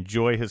 I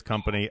enjoy his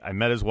company. I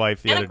met his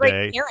wife the other day. And a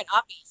great parent,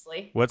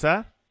 obviously. What's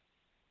that?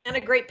 And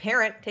a great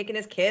parent, taking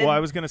his kid. Well, I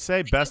was going to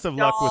say, best of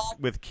luck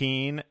with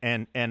Keen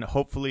and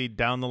hopefully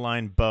down the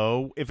line,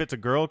 Bo. If it's a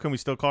girl, can we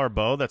still call her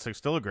Bo? That's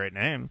still a great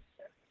name.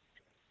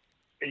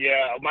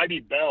 Yeah, it might be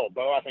Belle.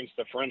 Bo, I think, is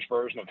the French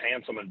version of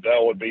handsome, and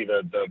Belle would be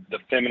the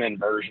feminine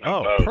version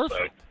of Bo.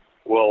 Perfect.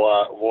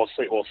 So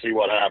we'll see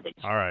what happens.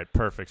 All right,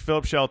 perfect.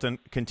 Phillip Shelton,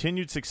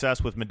 continued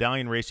success with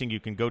Medallion Racing. You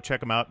can go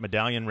check him out,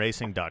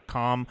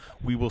 medallionracing.com.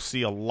 We will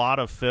see a lot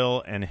of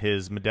Phil and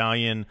his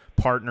Medallion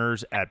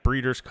partners at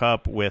Breeders'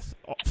 Cup with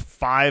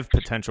 5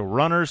 potential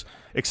runners.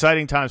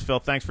 Exciting times, Phil.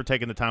 Thanks for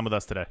taking the time with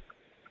us today.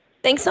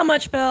 Thanks so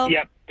much, Phil.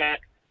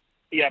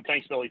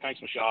 Thanks, Billy.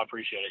 Thanks, Michelle. I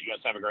appreciate it. You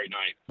guys have a great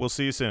night. We'll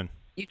see you soon.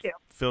 You too.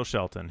 Phil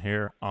Shelton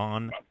here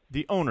on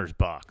the Owner's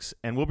Box,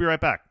 and we'll be right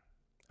back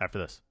after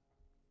this.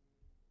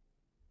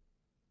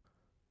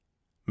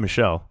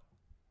 Michelle,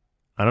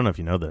 I don't know if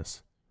you know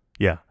this.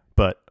 Yeah,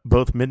 but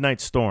both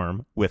Midnight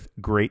Storm with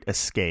Great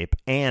Escape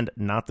and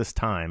Not This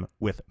Time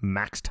with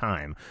Max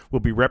Time will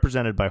be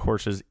represented by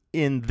horses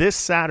in this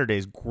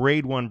Saturday's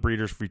Grade 1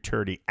 Breeders'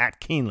 Futurity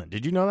at Keeneland.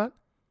 Did you know that?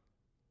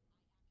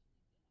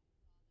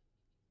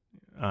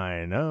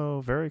 I know.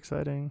 Very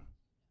exciting.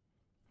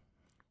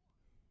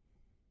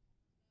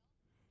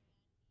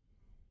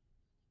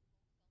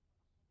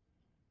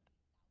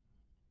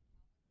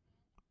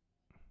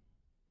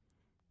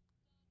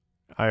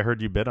 I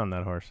heard you bid on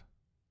that horse.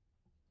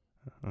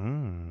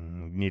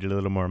 Need a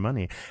little more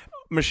money.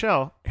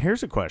 Michelle,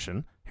 here's a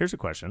question.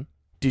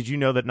 did you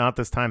know that Not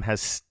This Time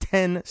has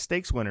 10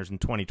 stakes winners in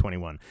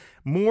 2021?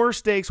 More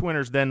stakes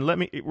winners than,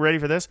 ready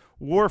for this?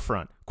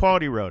 Warfront,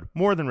 Quality Road,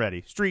 More Than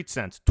Ready, Street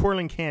Sense,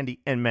 Twirling Candy,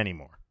 and many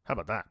more. How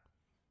about that?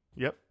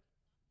 Yep.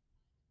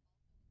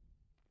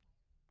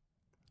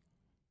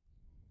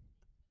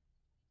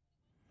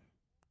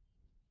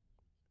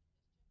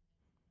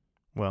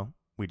 Well,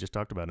 we just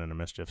talked about Inner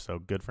Mischief, so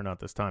good for Not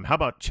This Time. How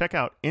about check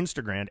out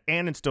Instagram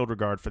and Instilled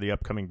Regard for the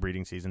upcoming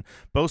breeding season?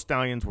 Both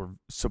stallions were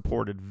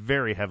supported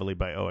very heavily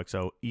by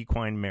OXO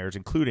equine mares,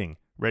 including,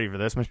 ready for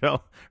this,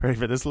 Michelle? Ready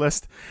for this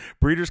list?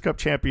 Breeders' Cup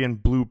champion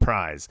Blue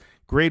Prize,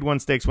 Grade 1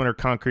 stakes winner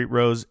Concrete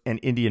Rose, and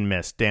Indian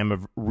Mist, dam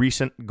of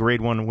recent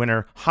Grade 1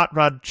 winner Hot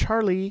Rod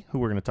Charlie, who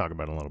we're going to talk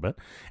about in a little bit,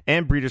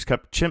 and Breeders'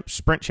 Cup chimp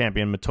sprint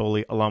champion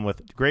Matoli, along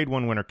with Grade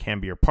 1 winner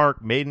Cambier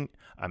Park, Maiden,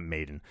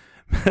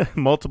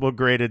 multiple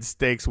graded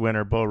stakes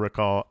winner Beau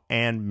Recall,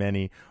 and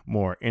many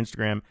more.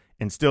 Instagram,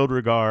 Instilled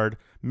Regard,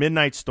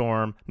 Midnight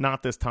Storm,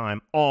 Not This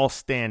Time, all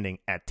standing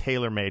at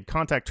TaylorMade.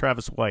 Contact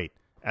Travis White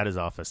at his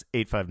office,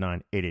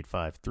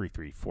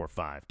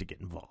 859-885-3345 to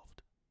get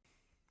involved.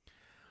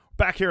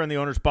 Back here in the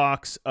owner's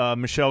box,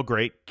 Michelle,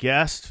 great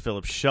guest,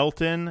 Phillip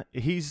Shelton.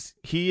 He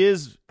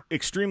is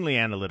extremely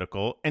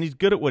analytical, and he's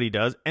good at what he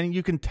does, and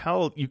you can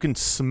tell, you can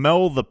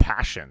smell the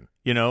passion.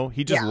 You know,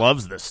 he just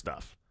loves this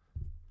stuff.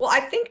 Well, I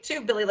think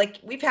too, Billy, like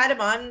we've had him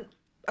on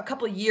a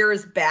couple of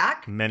years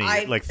back.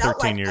 Like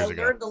 13 years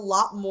ago. I learned a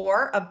lot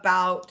more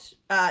about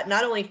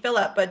not only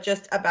Phillip, but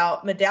just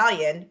about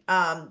Medallion than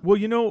I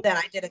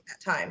did at that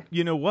time.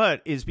 You know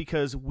what? Is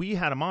because we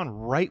had him on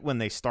right when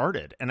they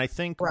started. And I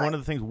think one of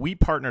the things, we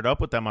partnered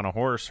up with them on a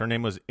horse. Her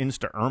name was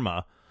Insta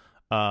Irma.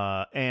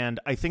 And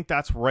I think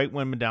that's right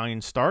when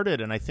Medallion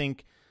started. And I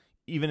think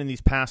even in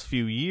these past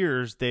few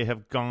years, they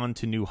have gone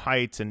to new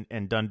heights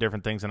and done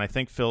different things. And I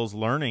think Phil's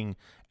learning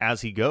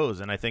as he goes.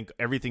 And I think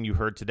everything you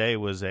heard today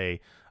was a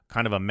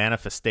kind of a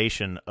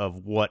manifestation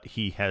of what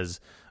he has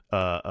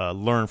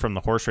learned from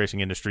the horse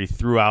racing industry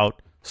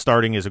throughout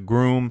starting as a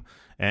groom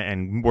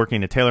and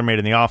working at TaylorMade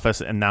in the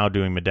office and now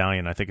doing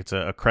Medallion. I think it's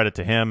a credit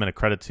to him and a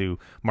credit to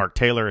Mark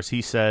Taylor, as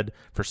he said,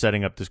 for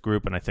setting up this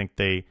group. And I think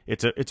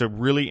it's a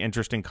really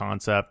interesting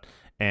concept,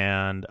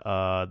 and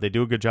they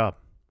do a good job.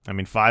 I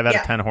mean, 5 out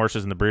of 10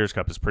 horses in the Breeders'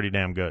 Cup is pretty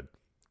damn good.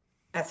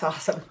 That's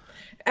awesome.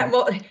 And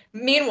well,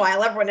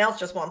 meanwhile, everyone else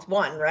just wants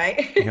one,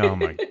 right? Oh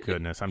my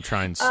goodness, I'm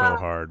trying so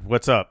hard.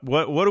 What's up?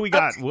 What do we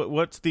got?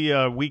 What's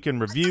the weekend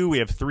review? We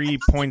have 3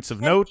 points of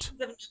note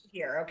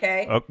here.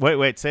 Okay. Oh,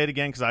 wait. Say it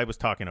again, because I was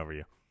talking over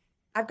you.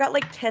 I've got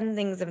like 10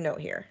 things of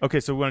note here. Okay,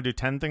 so we want to do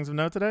 10 things of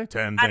note today?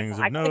 10 things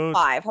of note.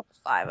 Pick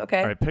 5.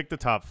 Okay. All right, pick the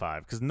top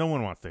 5, because no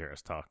one wants to hear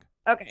us talk.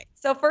 Okay,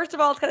 so first of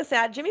all, it's kind of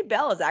sad. Jimmy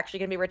Bell is actually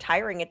going to be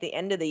retiring at the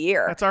end of the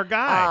year. That's our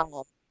guy.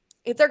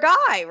 It's our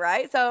guy,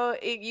 right? So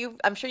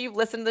I'm sure you've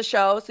listened to the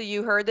show, so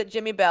you heard that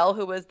Jimmy Bell,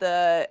 who was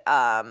the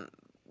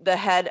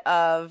head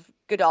of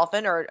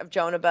Godolphin or of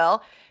Jonah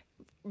Bell,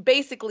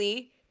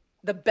 basically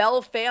the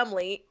Bell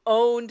family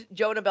owned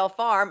Jonah Bell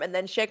Farm, and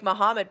then Sheikh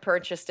Mohammed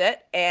purchased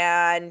it,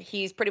 and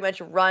he's pretty much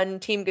run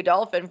Team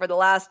Godolphin for the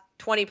last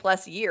 20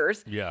 plus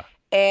years. Yeah.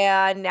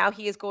 And now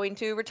he is going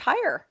to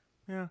retire.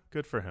 Yeah,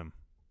 good for him.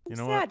 You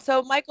know sad. what?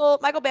 So Michael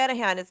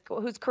Banahan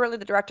who's currently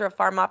the director of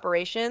farm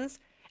operations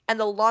and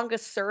the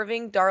longest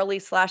serving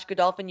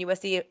Darley/Godolphin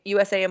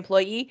USA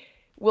employee,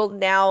 will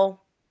now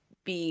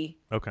be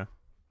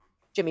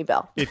Jimmy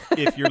Bell.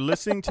 If you're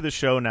listening to the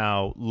show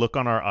now, look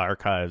on our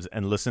archives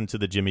and listen to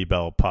the Jimmy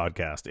Bell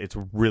podcast. It's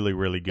really,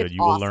 really good. It's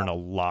you awesome. will learn a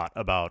lot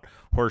about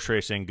horse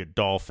racing,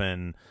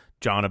 Godolphin,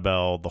 Jonah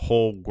Bell, the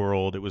whole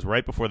world. It was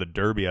right before the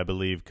Derby, I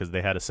believe, because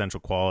they had Essential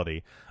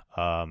Quality.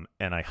 And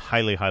I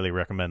highly, highly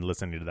recommend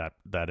listening to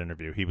that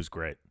interview. He was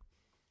great.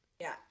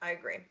 Yeah, I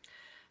agree.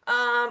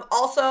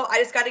 Also, I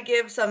just got to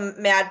give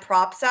some mad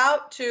props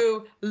out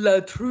to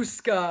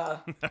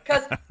Latruska,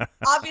 because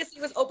obviously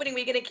it was opening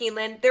weekend at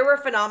Keeneland. There were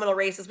phenomenal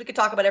races. We could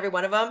talk about every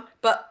one of them,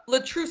 but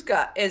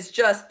Latruska is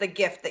just the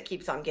gift that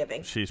keeps on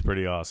giving. She's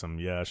pretty awesome.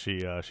 Yeah,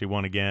 she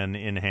won again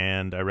in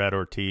hand. I read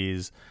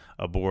Ortiz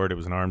aboard. It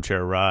was an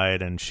armchair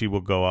ride, and she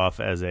will go off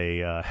as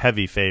a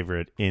heavy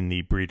favorite in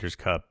the Breeders'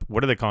 Cup.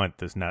 What do they call it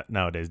this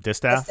nowadays?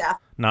 Distaff?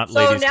 Not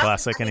Ladies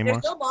Classic anymore?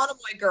 There's no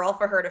Monomoy girl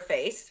for her to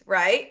face,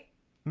 right?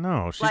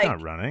 No, she's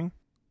not running.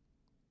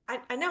 I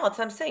know, that's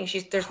what I'm saying.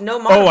 There's no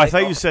Monomoy girl. I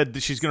thought you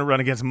said she's going to run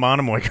against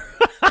Monomoy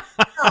girl.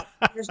 No,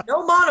 there's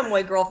no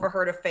Monomoy girl for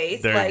her to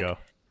face. There you go.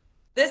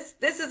 This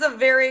is a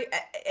very,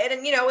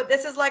 and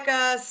this is like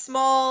a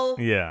small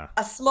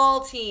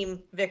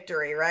team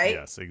victory, right?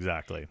 Yes,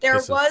 exactly. There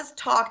was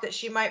talk that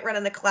she might run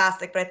in the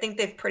Classic, but I think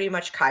they've pretty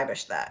much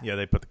kiboshed that. Yeah,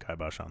 they put the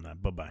kibosh on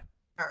that. Bye-bye.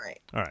 All right.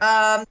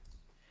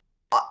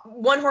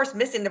 One horse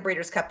missing the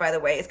Breeders' Cup, by the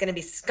way, is going to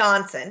be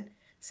Sconsin.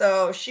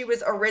 So she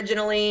was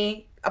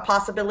originally a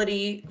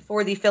possibility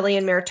for the filly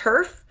and mare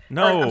turf.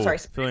 No, I'm sorry,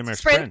 filly and mare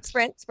sprint.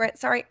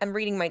 Sorry, I'm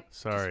reading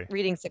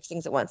reading 6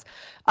 things at once.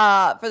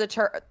 For the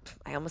turf,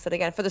 I almost said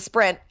again, for the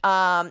sprint.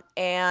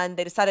 And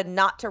they decided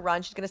not to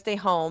run. She's going to stay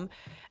home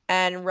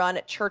and run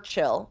at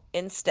Churchill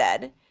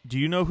instead. Do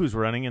you know who's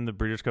running in the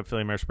Breeders' Cup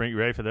filly and mare sprint? You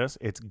ready for this?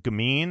 It's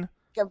Gamine,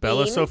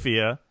 Bella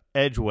Sophia,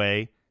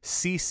 Edgeway,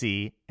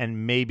 Cece,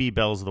 and maybe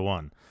Belle's the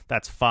One.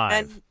 That's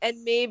 5.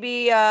 And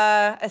maybe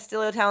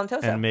Estilo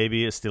Talentoso. And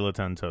maybe Estilo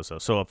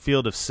Talentoso. So a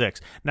field of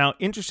 6. Now,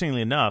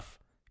 interestingly enough,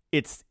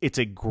 it's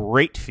a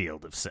great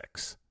field of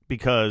 6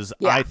 because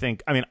I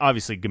think,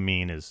 obviously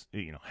Gamine is,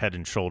 head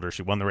and shoulders.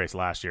 She won the race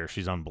last year.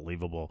 She's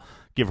unbelievable.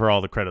 Give her all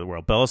the credit in the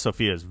world. Bella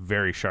Sophia is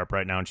very sharp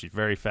right now, and she's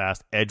very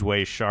fast.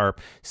 Edgeway sharp.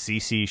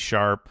 Cece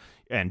sharp.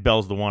 And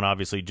Belle's the One,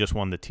 obviously, just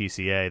won the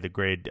TCA, the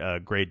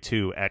grade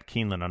 2 at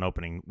Keeneland on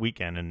opening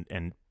weekend,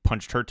 and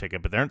punched her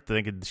ticket. But they're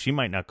thinking she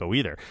might not go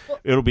either. Well,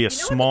 it'll be a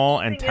small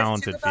and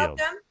talented field.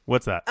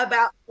 What's that?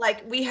 About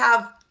we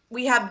have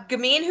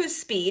Gamine, who's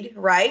speed,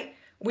 right?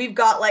 We've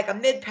got a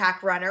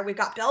mid-pack runner. We've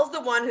got Belle's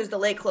the One, who's the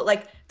late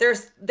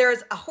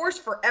there's a horse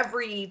for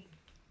every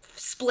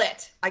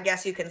split, I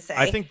guess you can say.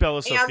 I think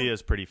Bella Sophia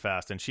is pretty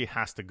fast, and she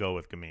has to go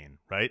with Gamine,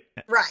 right?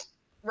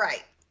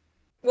 Right.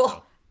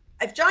 Well,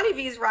 if Johnny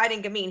V's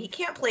riding Gamine, he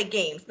can't play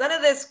games. None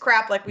of this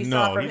crap we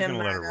saw from him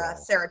at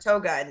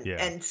Saratoga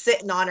and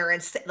sitting on her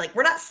and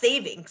we're not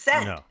saving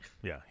Send. No,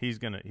 yeah, he's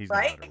gonna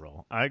let her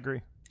roll. I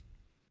agree.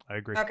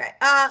 Okay.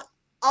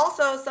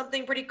 Also,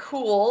 something pretty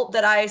cool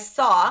that I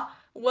saw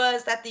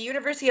was that the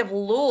University of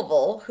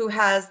Louisville, who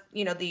has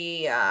the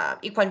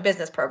equine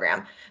business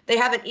program, they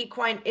have an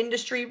equine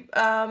industry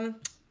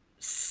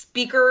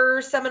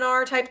speaker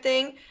seminar type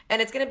thing,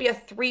 and it's going to be a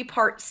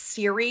 3-part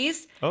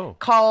series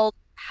called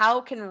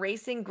How Can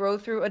Racing Grow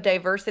Through a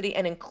Diversity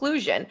and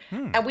Inclusion?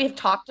 And we've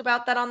talked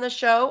about that on the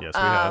show. Yes,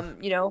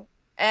 we have.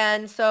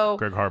 And so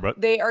Greg Harbutt.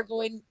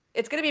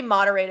 It's going to be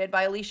moderated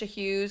by Alicia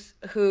Hughes,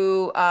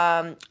 who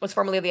was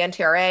formerly of the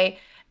NTRA,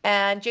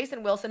 and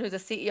Jason Wilson, who's the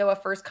CEO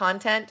of First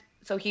Content.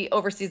 So he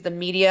oversees the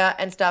media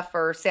and stuff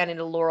for San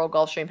Diego, Laurel,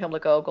 Gulfstream,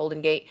 Pimlico,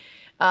 Golden Gate.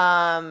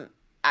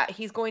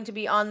 He's going to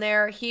be on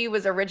there. He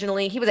was at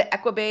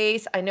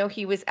Equibase. I know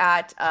he was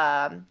at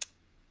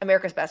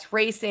America's Best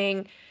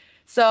Racing.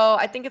 So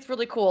I think it's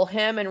really cool.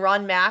 Him and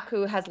Ron Mack,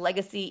 who has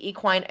Legacy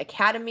Equine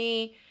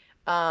Academy,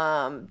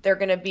 they're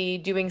going to be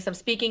doing some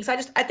speaking. So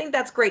I think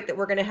that's great that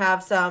we're going to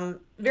have some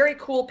very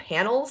cool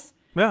panels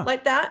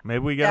like that. Maybe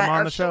we get them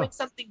on the show. Showing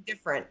something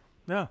different.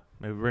 Yeah,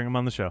 maybe bring them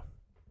on the show.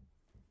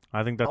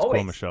 I think that's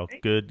cool, Michelle.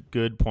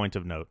 Good point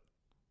of note.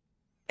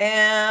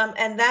 And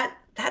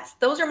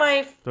those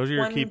are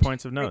your key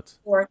points of notes.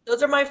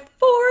 Those are my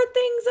 4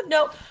 things of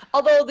note.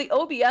 Although the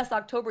OBS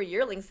October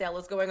yearling sale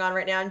is going on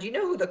right now, and do you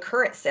know who the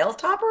current sales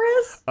topper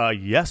is?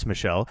 Yes,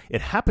 Michelle.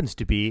 It happens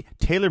to be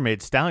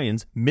TaylorMade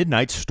Stallions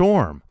Midnight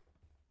Storm.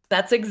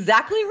 That's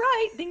exactly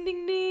right. Ding,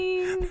 ding,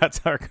 ding.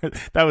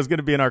 That was going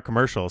to be in our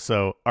commercial.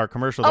 So our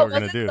commercial that we're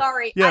going to do.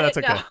 Sorry. Yeah, that's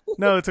okay.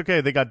 No, it's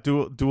okay. They got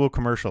dual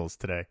commercials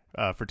today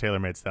for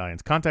TaylorMade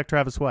Stallions. Contact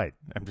Travis White.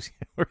 I'm just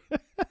kidding.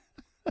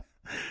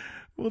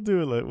 We'll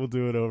do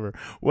it over.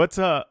 What's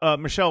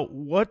Michelle?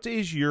 What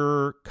is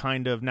your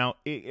kind of now?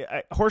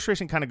 Horse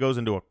racing kind of goes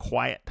into a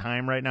quiet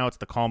time right now. It's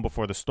the calm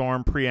before the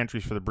storm.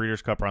 Pre-entries for the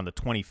Breeders' Cup are on the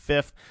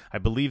 25th. I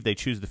believe they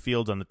choose the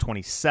fields on the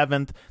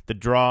 27th. The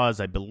draw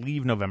is, I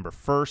believe, November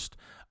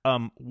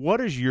 1st. What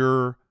does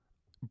your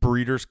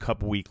Breeders'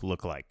 Cup week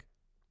look like?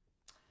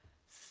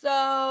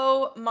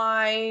 So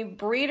my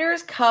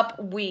Breeders' Cup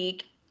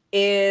week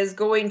is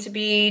going to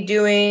be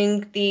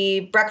doing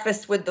the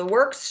Breakfast with the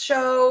Works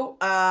show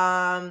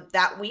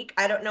that week.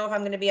 I don't know if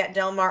I'm going to be at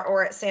Del Mar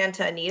or at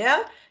Santa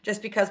Anita,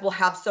 just because we'll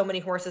have so many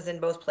horses in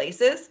both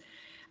places.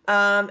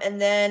 And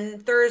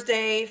then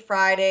Thursday,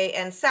 Friday,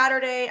 and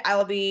Saturday, I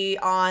will be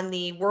on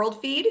the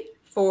World Feed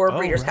for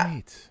Breeders' Cup.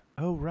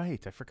 Oh,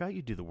 right. I forgot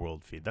you do the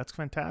World Feed. That's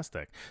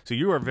fantastic. So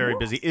you are very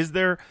busy. Is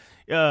there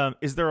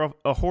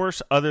a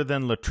horse other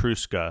than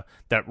Latruska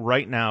that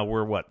right now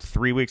we're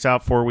 3 weeks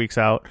out, 4 weeks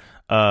out?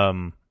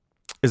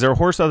 Is there a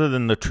horse other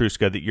than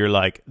Latruska that you're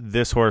like,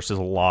 this horse is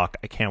a lock?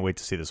 I can't wait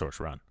to see this horse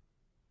run.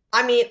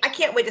 I mean, I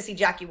can't wait to see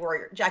Jackie's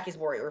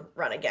Warrior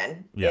run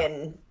again.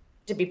 Yeah.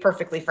 To be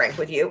perfectly frank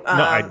with you.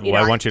 I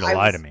want you to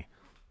lie to me.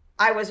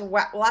 That's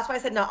why I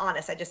said not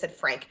honest. I just said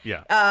frank.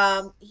 Yeah.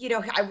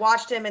 I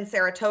watched him in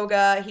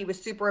Saratoga. He was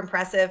super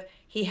impressive.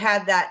 He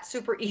had that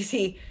super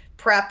easy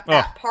prep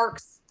at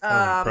Parks. That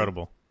was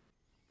incredible.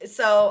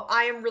 So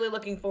I am really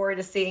looking forward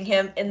to seeing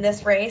him in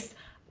this race.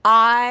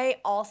 I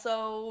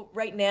also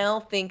right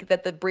now think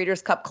that the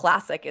Breeders' Cup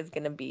Classic is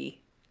going to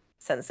be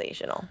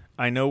sensational.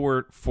 I know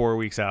we're 4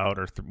 weeks out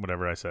or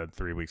whatever I said,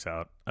 3 weeks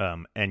out.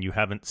 And you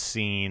haven't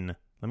seen,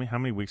 how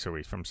many weeks are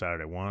we from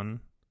Saturday? 1,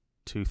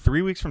 2,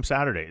 3 weeks from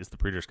Saturday is the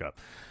Breeders' Cup.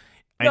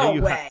 No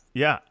way.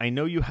 I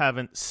know you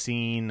haven't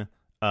seen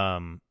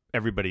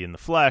everybody in the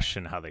flesh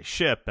and how they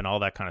ship and all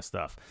that kind of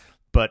stuff.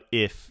 But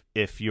if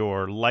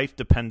your life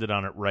depended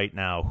on it right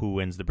now, who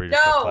wins the Breeders'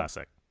 Cup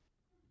Classic?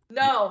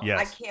 No, yes.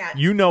 I can't.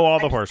 You know all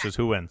the horses.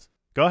 Who wins?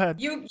 Go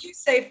ahead. You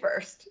say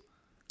first.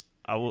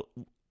 I will.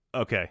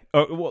 Okay.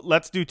 Oh, well,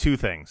 let's do 2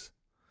 things.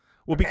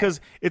 Well,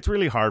 because it's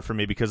really hard for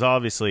me because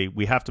obviously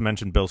we have to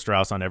mention Bill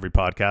Strauss on every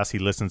podcast. He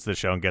listens to the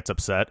show and gets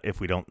upset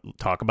if we don't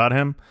talk about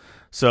him.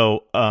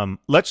 So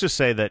let's just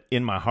say that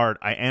in my heart,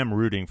 I am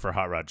rooting for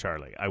Hot Rod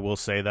Charlie. I will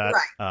say that.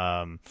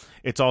 Right.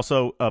 It's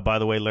also, by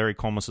the way, Larry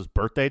Colmus's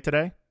birthday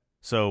today.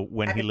 So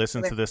when he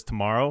listens to this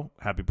tomorrow,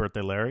 happy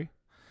birthday, Larry.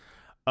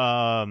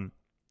 I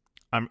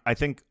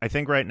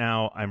think right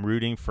now I'm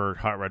rooting for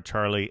Hot Rod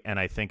Charlie, and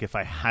I think if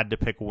I had to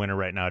pick a winner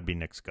right now, it'd be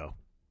Nick's Go.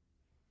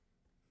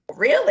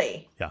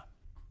 Really? Yeah.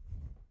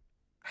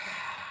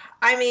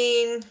 I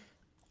mean,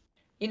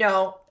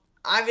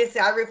 obviously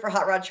I root for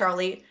Hot Rod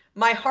Charlie.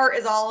 My heart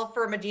is all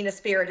for Medina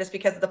Spirit just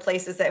because of the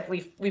places that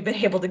we've been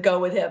able to go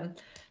with him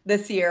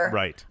this year.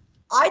 Right.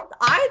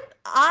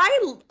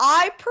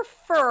 I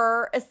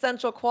prefer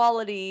Essential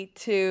Quality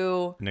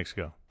to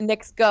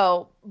Nick's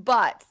Go,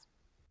 but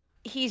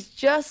he's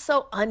just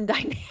so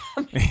undynamic.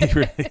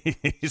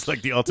 He's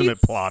like the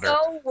ultimate plotter.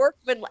 So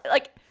workman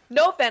like.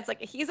 No offense, like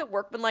he's a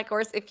workman-like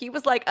horse. If he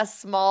was like a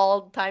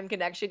small-time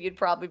connection, you'd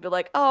probably be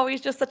like, "Oh,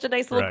 he's just such a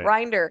nice little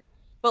grinder."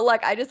 But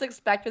like, I just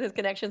expect with his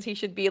connections, he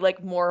should be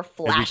like more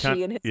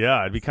flashy.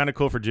 It'd be kind of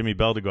cool for Jimmy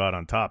Bell to go out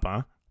on top,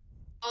 huh?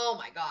 Oh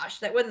my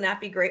gosh, wouldn't that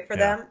be great for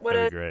them? What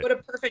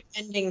a perfect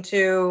ending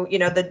to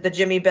the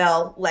Jimmy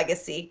Bell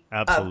legacy.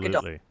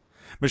 Absolutely.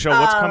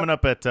 Michelle, what's coming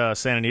up at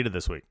Santa Anita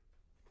this week?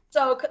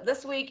 So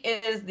this week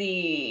is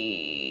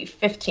the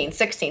 15th,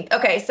 16th.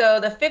 Okay, so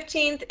the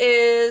 15th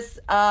is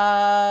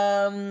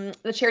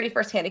the Charity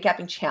First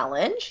Handicapping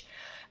Challenge.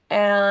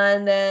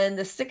 And then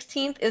the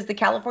 16th is the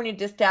California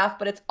Distaff,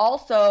 but it's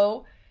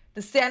also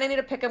the Santa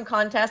Anita Pick'em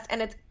Contest,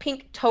 and it's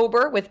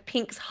Pinktober with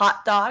Pink's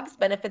Hot Dogs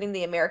benefiting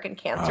the American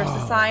Cancer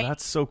Society.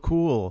 That's so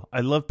cool.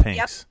 I love Pink's.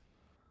 Yep.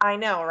 I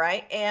know,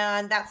 right?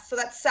 And that's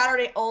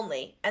Saturday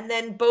only. And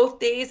then both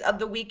days of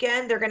the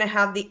weekend, they're going to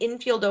have the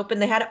infield open.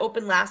 They had it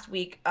open last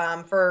week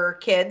for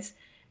kids,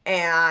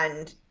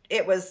 and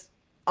it was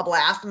a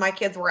blast. My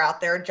kids were out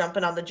there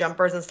jumping on the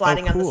jumpers and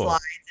sliding on the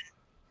slides,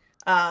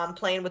 and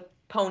playing with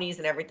ponies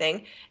and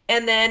everything.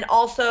 And then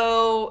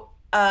also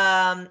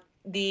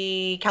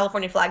the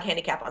California Flag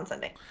Handicap on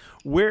Sunday.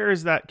 Where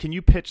is that? Can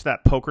you pitch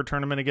that poker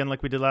tournament again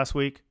like we did last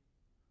week?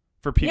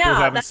 For people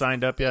who haven't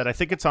signed up yet, I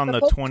think it's on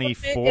the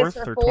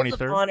 24th or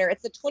 23rd. Honor.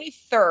 It's the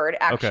 23rd,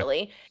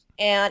 actually,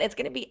 and it's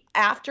going to be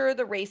after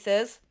the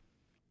races.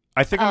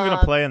 I think I'm going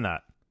to play in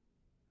that.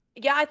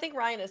 Yeah, I think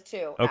Ryan is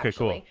too. Okay,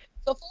 actually. Cool.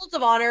 So Folds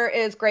of Honor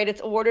is great.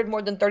 It's awarded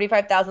more than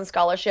 35,000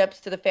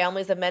 scholarships to the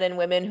families of men and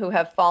women who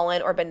have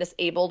fallen or been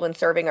disabled when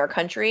serving our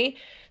country.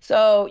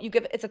 So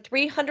it's a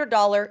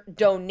 $300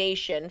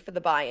 donation for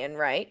the buy-in,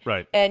 right?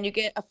 Right. And you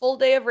get a full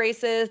day of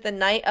races, the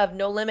night of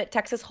No Limit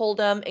Texas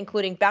Hold'em,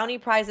 including bounty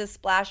prizes,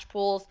 splash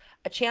pools,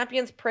 a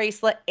champion's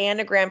bracelet,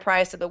 and a grand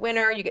prize to the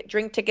winner. You get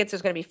drink tickets.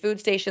 There's going to be food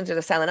stations. There's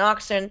a silent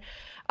auction.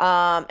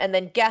 And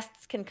then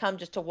guests can come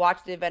just to watch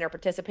the event or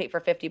participate for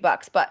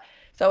 $50. But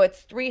so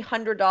it's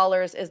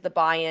 $300 is the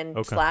buy-in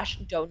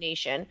 /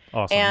 donation.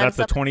 Awesome. And that's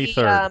the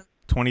 23rd.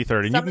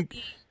 23rd.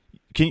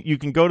 And you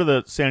can go to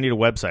the Santa Anita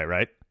website,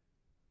 right?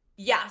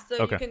 Yeah.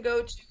 So you can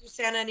go to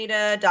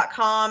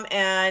santaanita.com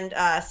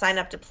and sign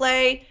up to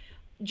play.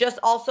 Just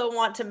also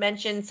want to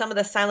mention some of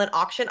the silent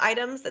auction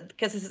items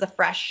because this is a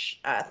fresh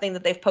thing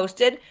that they've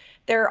posted.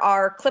 There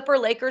are Clipper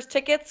Lakers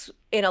tickets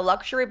in a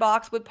luxury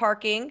box with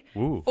parking.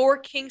 Ooh. 4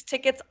 Kings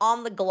tickets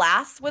on the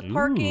glass with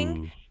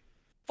parking.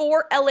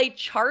 4 LA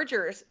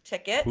Chargers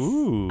tickets.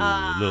 Ooh,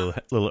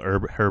 little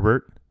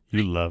Herbert.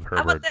 You love Herbert.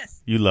 How about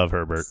this? You love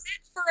Herbert.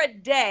 Sit for a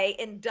day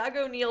in Doug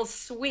O'Neill's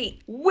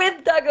suite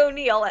with Doug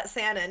O'Neill at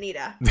Santa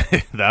Anita.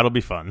 That'll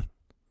be fun.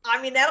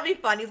 I mean, that'll be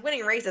fun. He's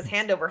winning races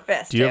hand over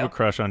fist. Do you have a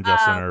crush on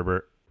Justin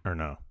Herbert or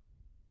no?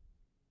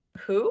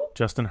 Who?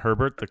 Justin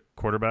Herbert, the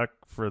quarterback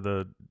for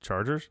the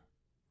Chargers?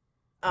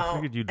 I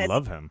figured you'd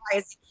love him.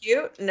 Is he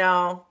cute?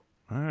 No.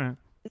 All right.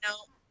 No,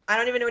 I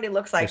don't even know what he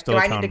looks like. You're still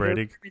a Tom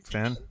Brady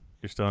fan?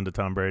 You're still into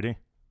Tom Brady?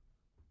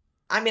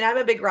 I mean, I'm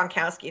a big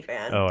Gronkowski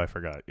fan. Oh, I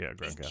forgot. Yeah,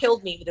 Gronkowski. He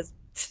killed me with his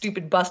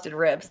stupid busted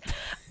ribs.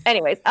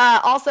 Anyways,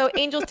 also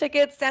Angels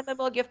tickets, San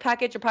Manuel gift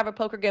package, a private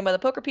poker game by the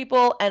poker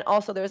people, and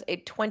also there's a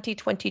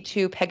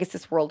 2022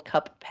 Pegasus World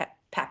Cup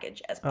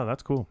package as well. Oh,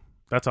 that's cool.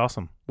 That's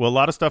awesome. Well, a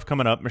lot of stuff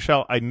coming up.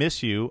 Michelle, I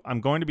miss you.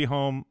 I'm going to be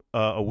home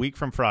a week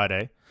from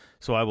Friday,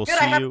 so I will see you.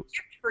 I have a gift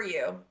for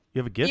you. You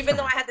have a gift? Even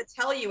though I had to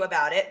tell you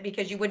about it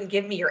because you wouldn't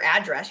give me your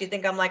address. You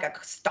think I'm like a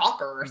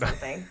stalker or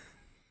something.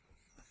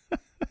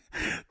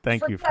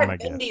 Thank you for my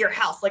gift. I've been to your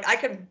house. Like I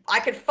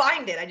could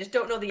find it. I just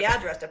don't know the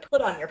address to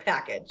put on your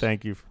package.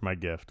 Thank you for my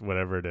gift,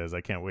 whatever it is.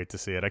 I can't wait to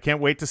see it. I can't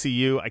wait to see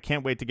you. I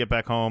can't wait to get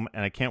back home,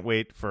 and I can't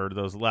wait for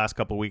those last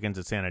couple weekends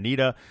at Santa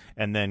Anita,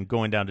 and then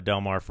going down to Del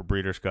Mar for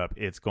Breeders' Cup.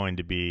 It's going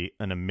to be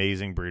an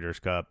amazing Breeders'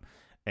 Cup.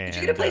 And,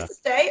 did you get a place to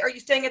stay? Or are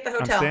you staying at the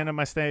hotel? I'm staying at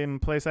my same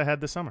place I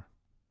had this summer.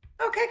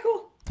 Okay,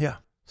 cool. Yeah,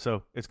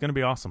 so it's going to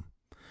be awesome.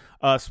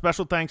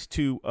 Special thanks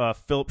to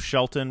Phillip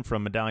Shelton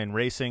from Medallion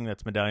Racing.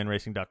 That's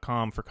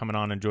medallionracing.com for coming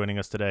on and joining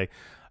us today.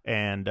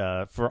 And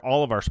for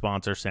all of our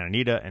sponsors, Santa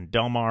Anita and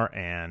Del Mar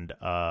and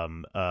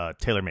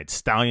TaylorMade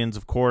Stallions,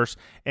 of course.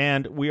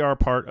 And we are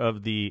part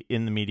of the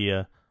In the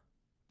Media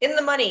In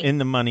the Money. In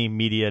the Money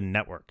Media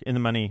Network. In the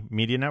Money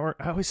Media Network.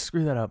 I always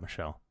screw that up,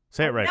 Michelle.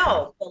 Say it right.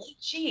 No,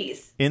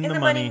 jeez. In the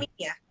Money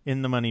Media.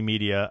 In the Money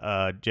Media.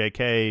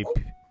 JK,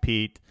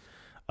 Pete,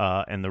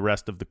 and the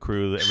rest of the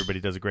crew. Everybody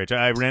does a great job.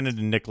 I ran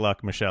into Nick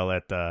Luck, Michelle,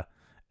 at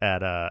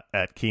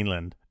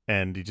Keeneland,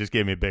 and he just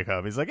gave me a big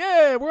hug. He's like,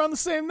 "Hey, we're on the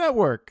same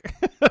network."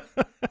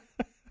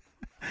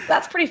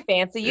 That's pretty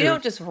fancy. You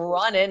don't just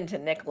run into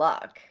Nick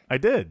Luck. I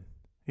did.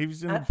 He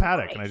was in the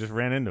paddock, nice. And I just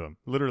ran into him.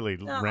 Literally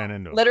ran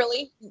into him.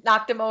 Literally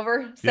knocked him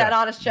over, sat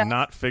on his chest.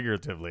 Not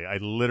figuratively. I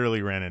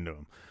literally ran into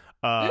him.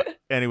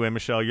 Anyway,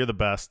 Michelle, you're the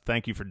best.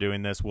 Thank you for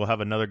doing this. We'll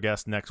have another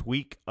guest next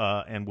week,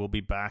 and we'll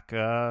be back.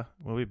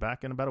 We'll be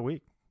back in about a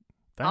week.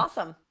 Thanks.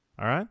 Awesome.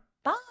 All right.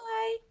 Bye.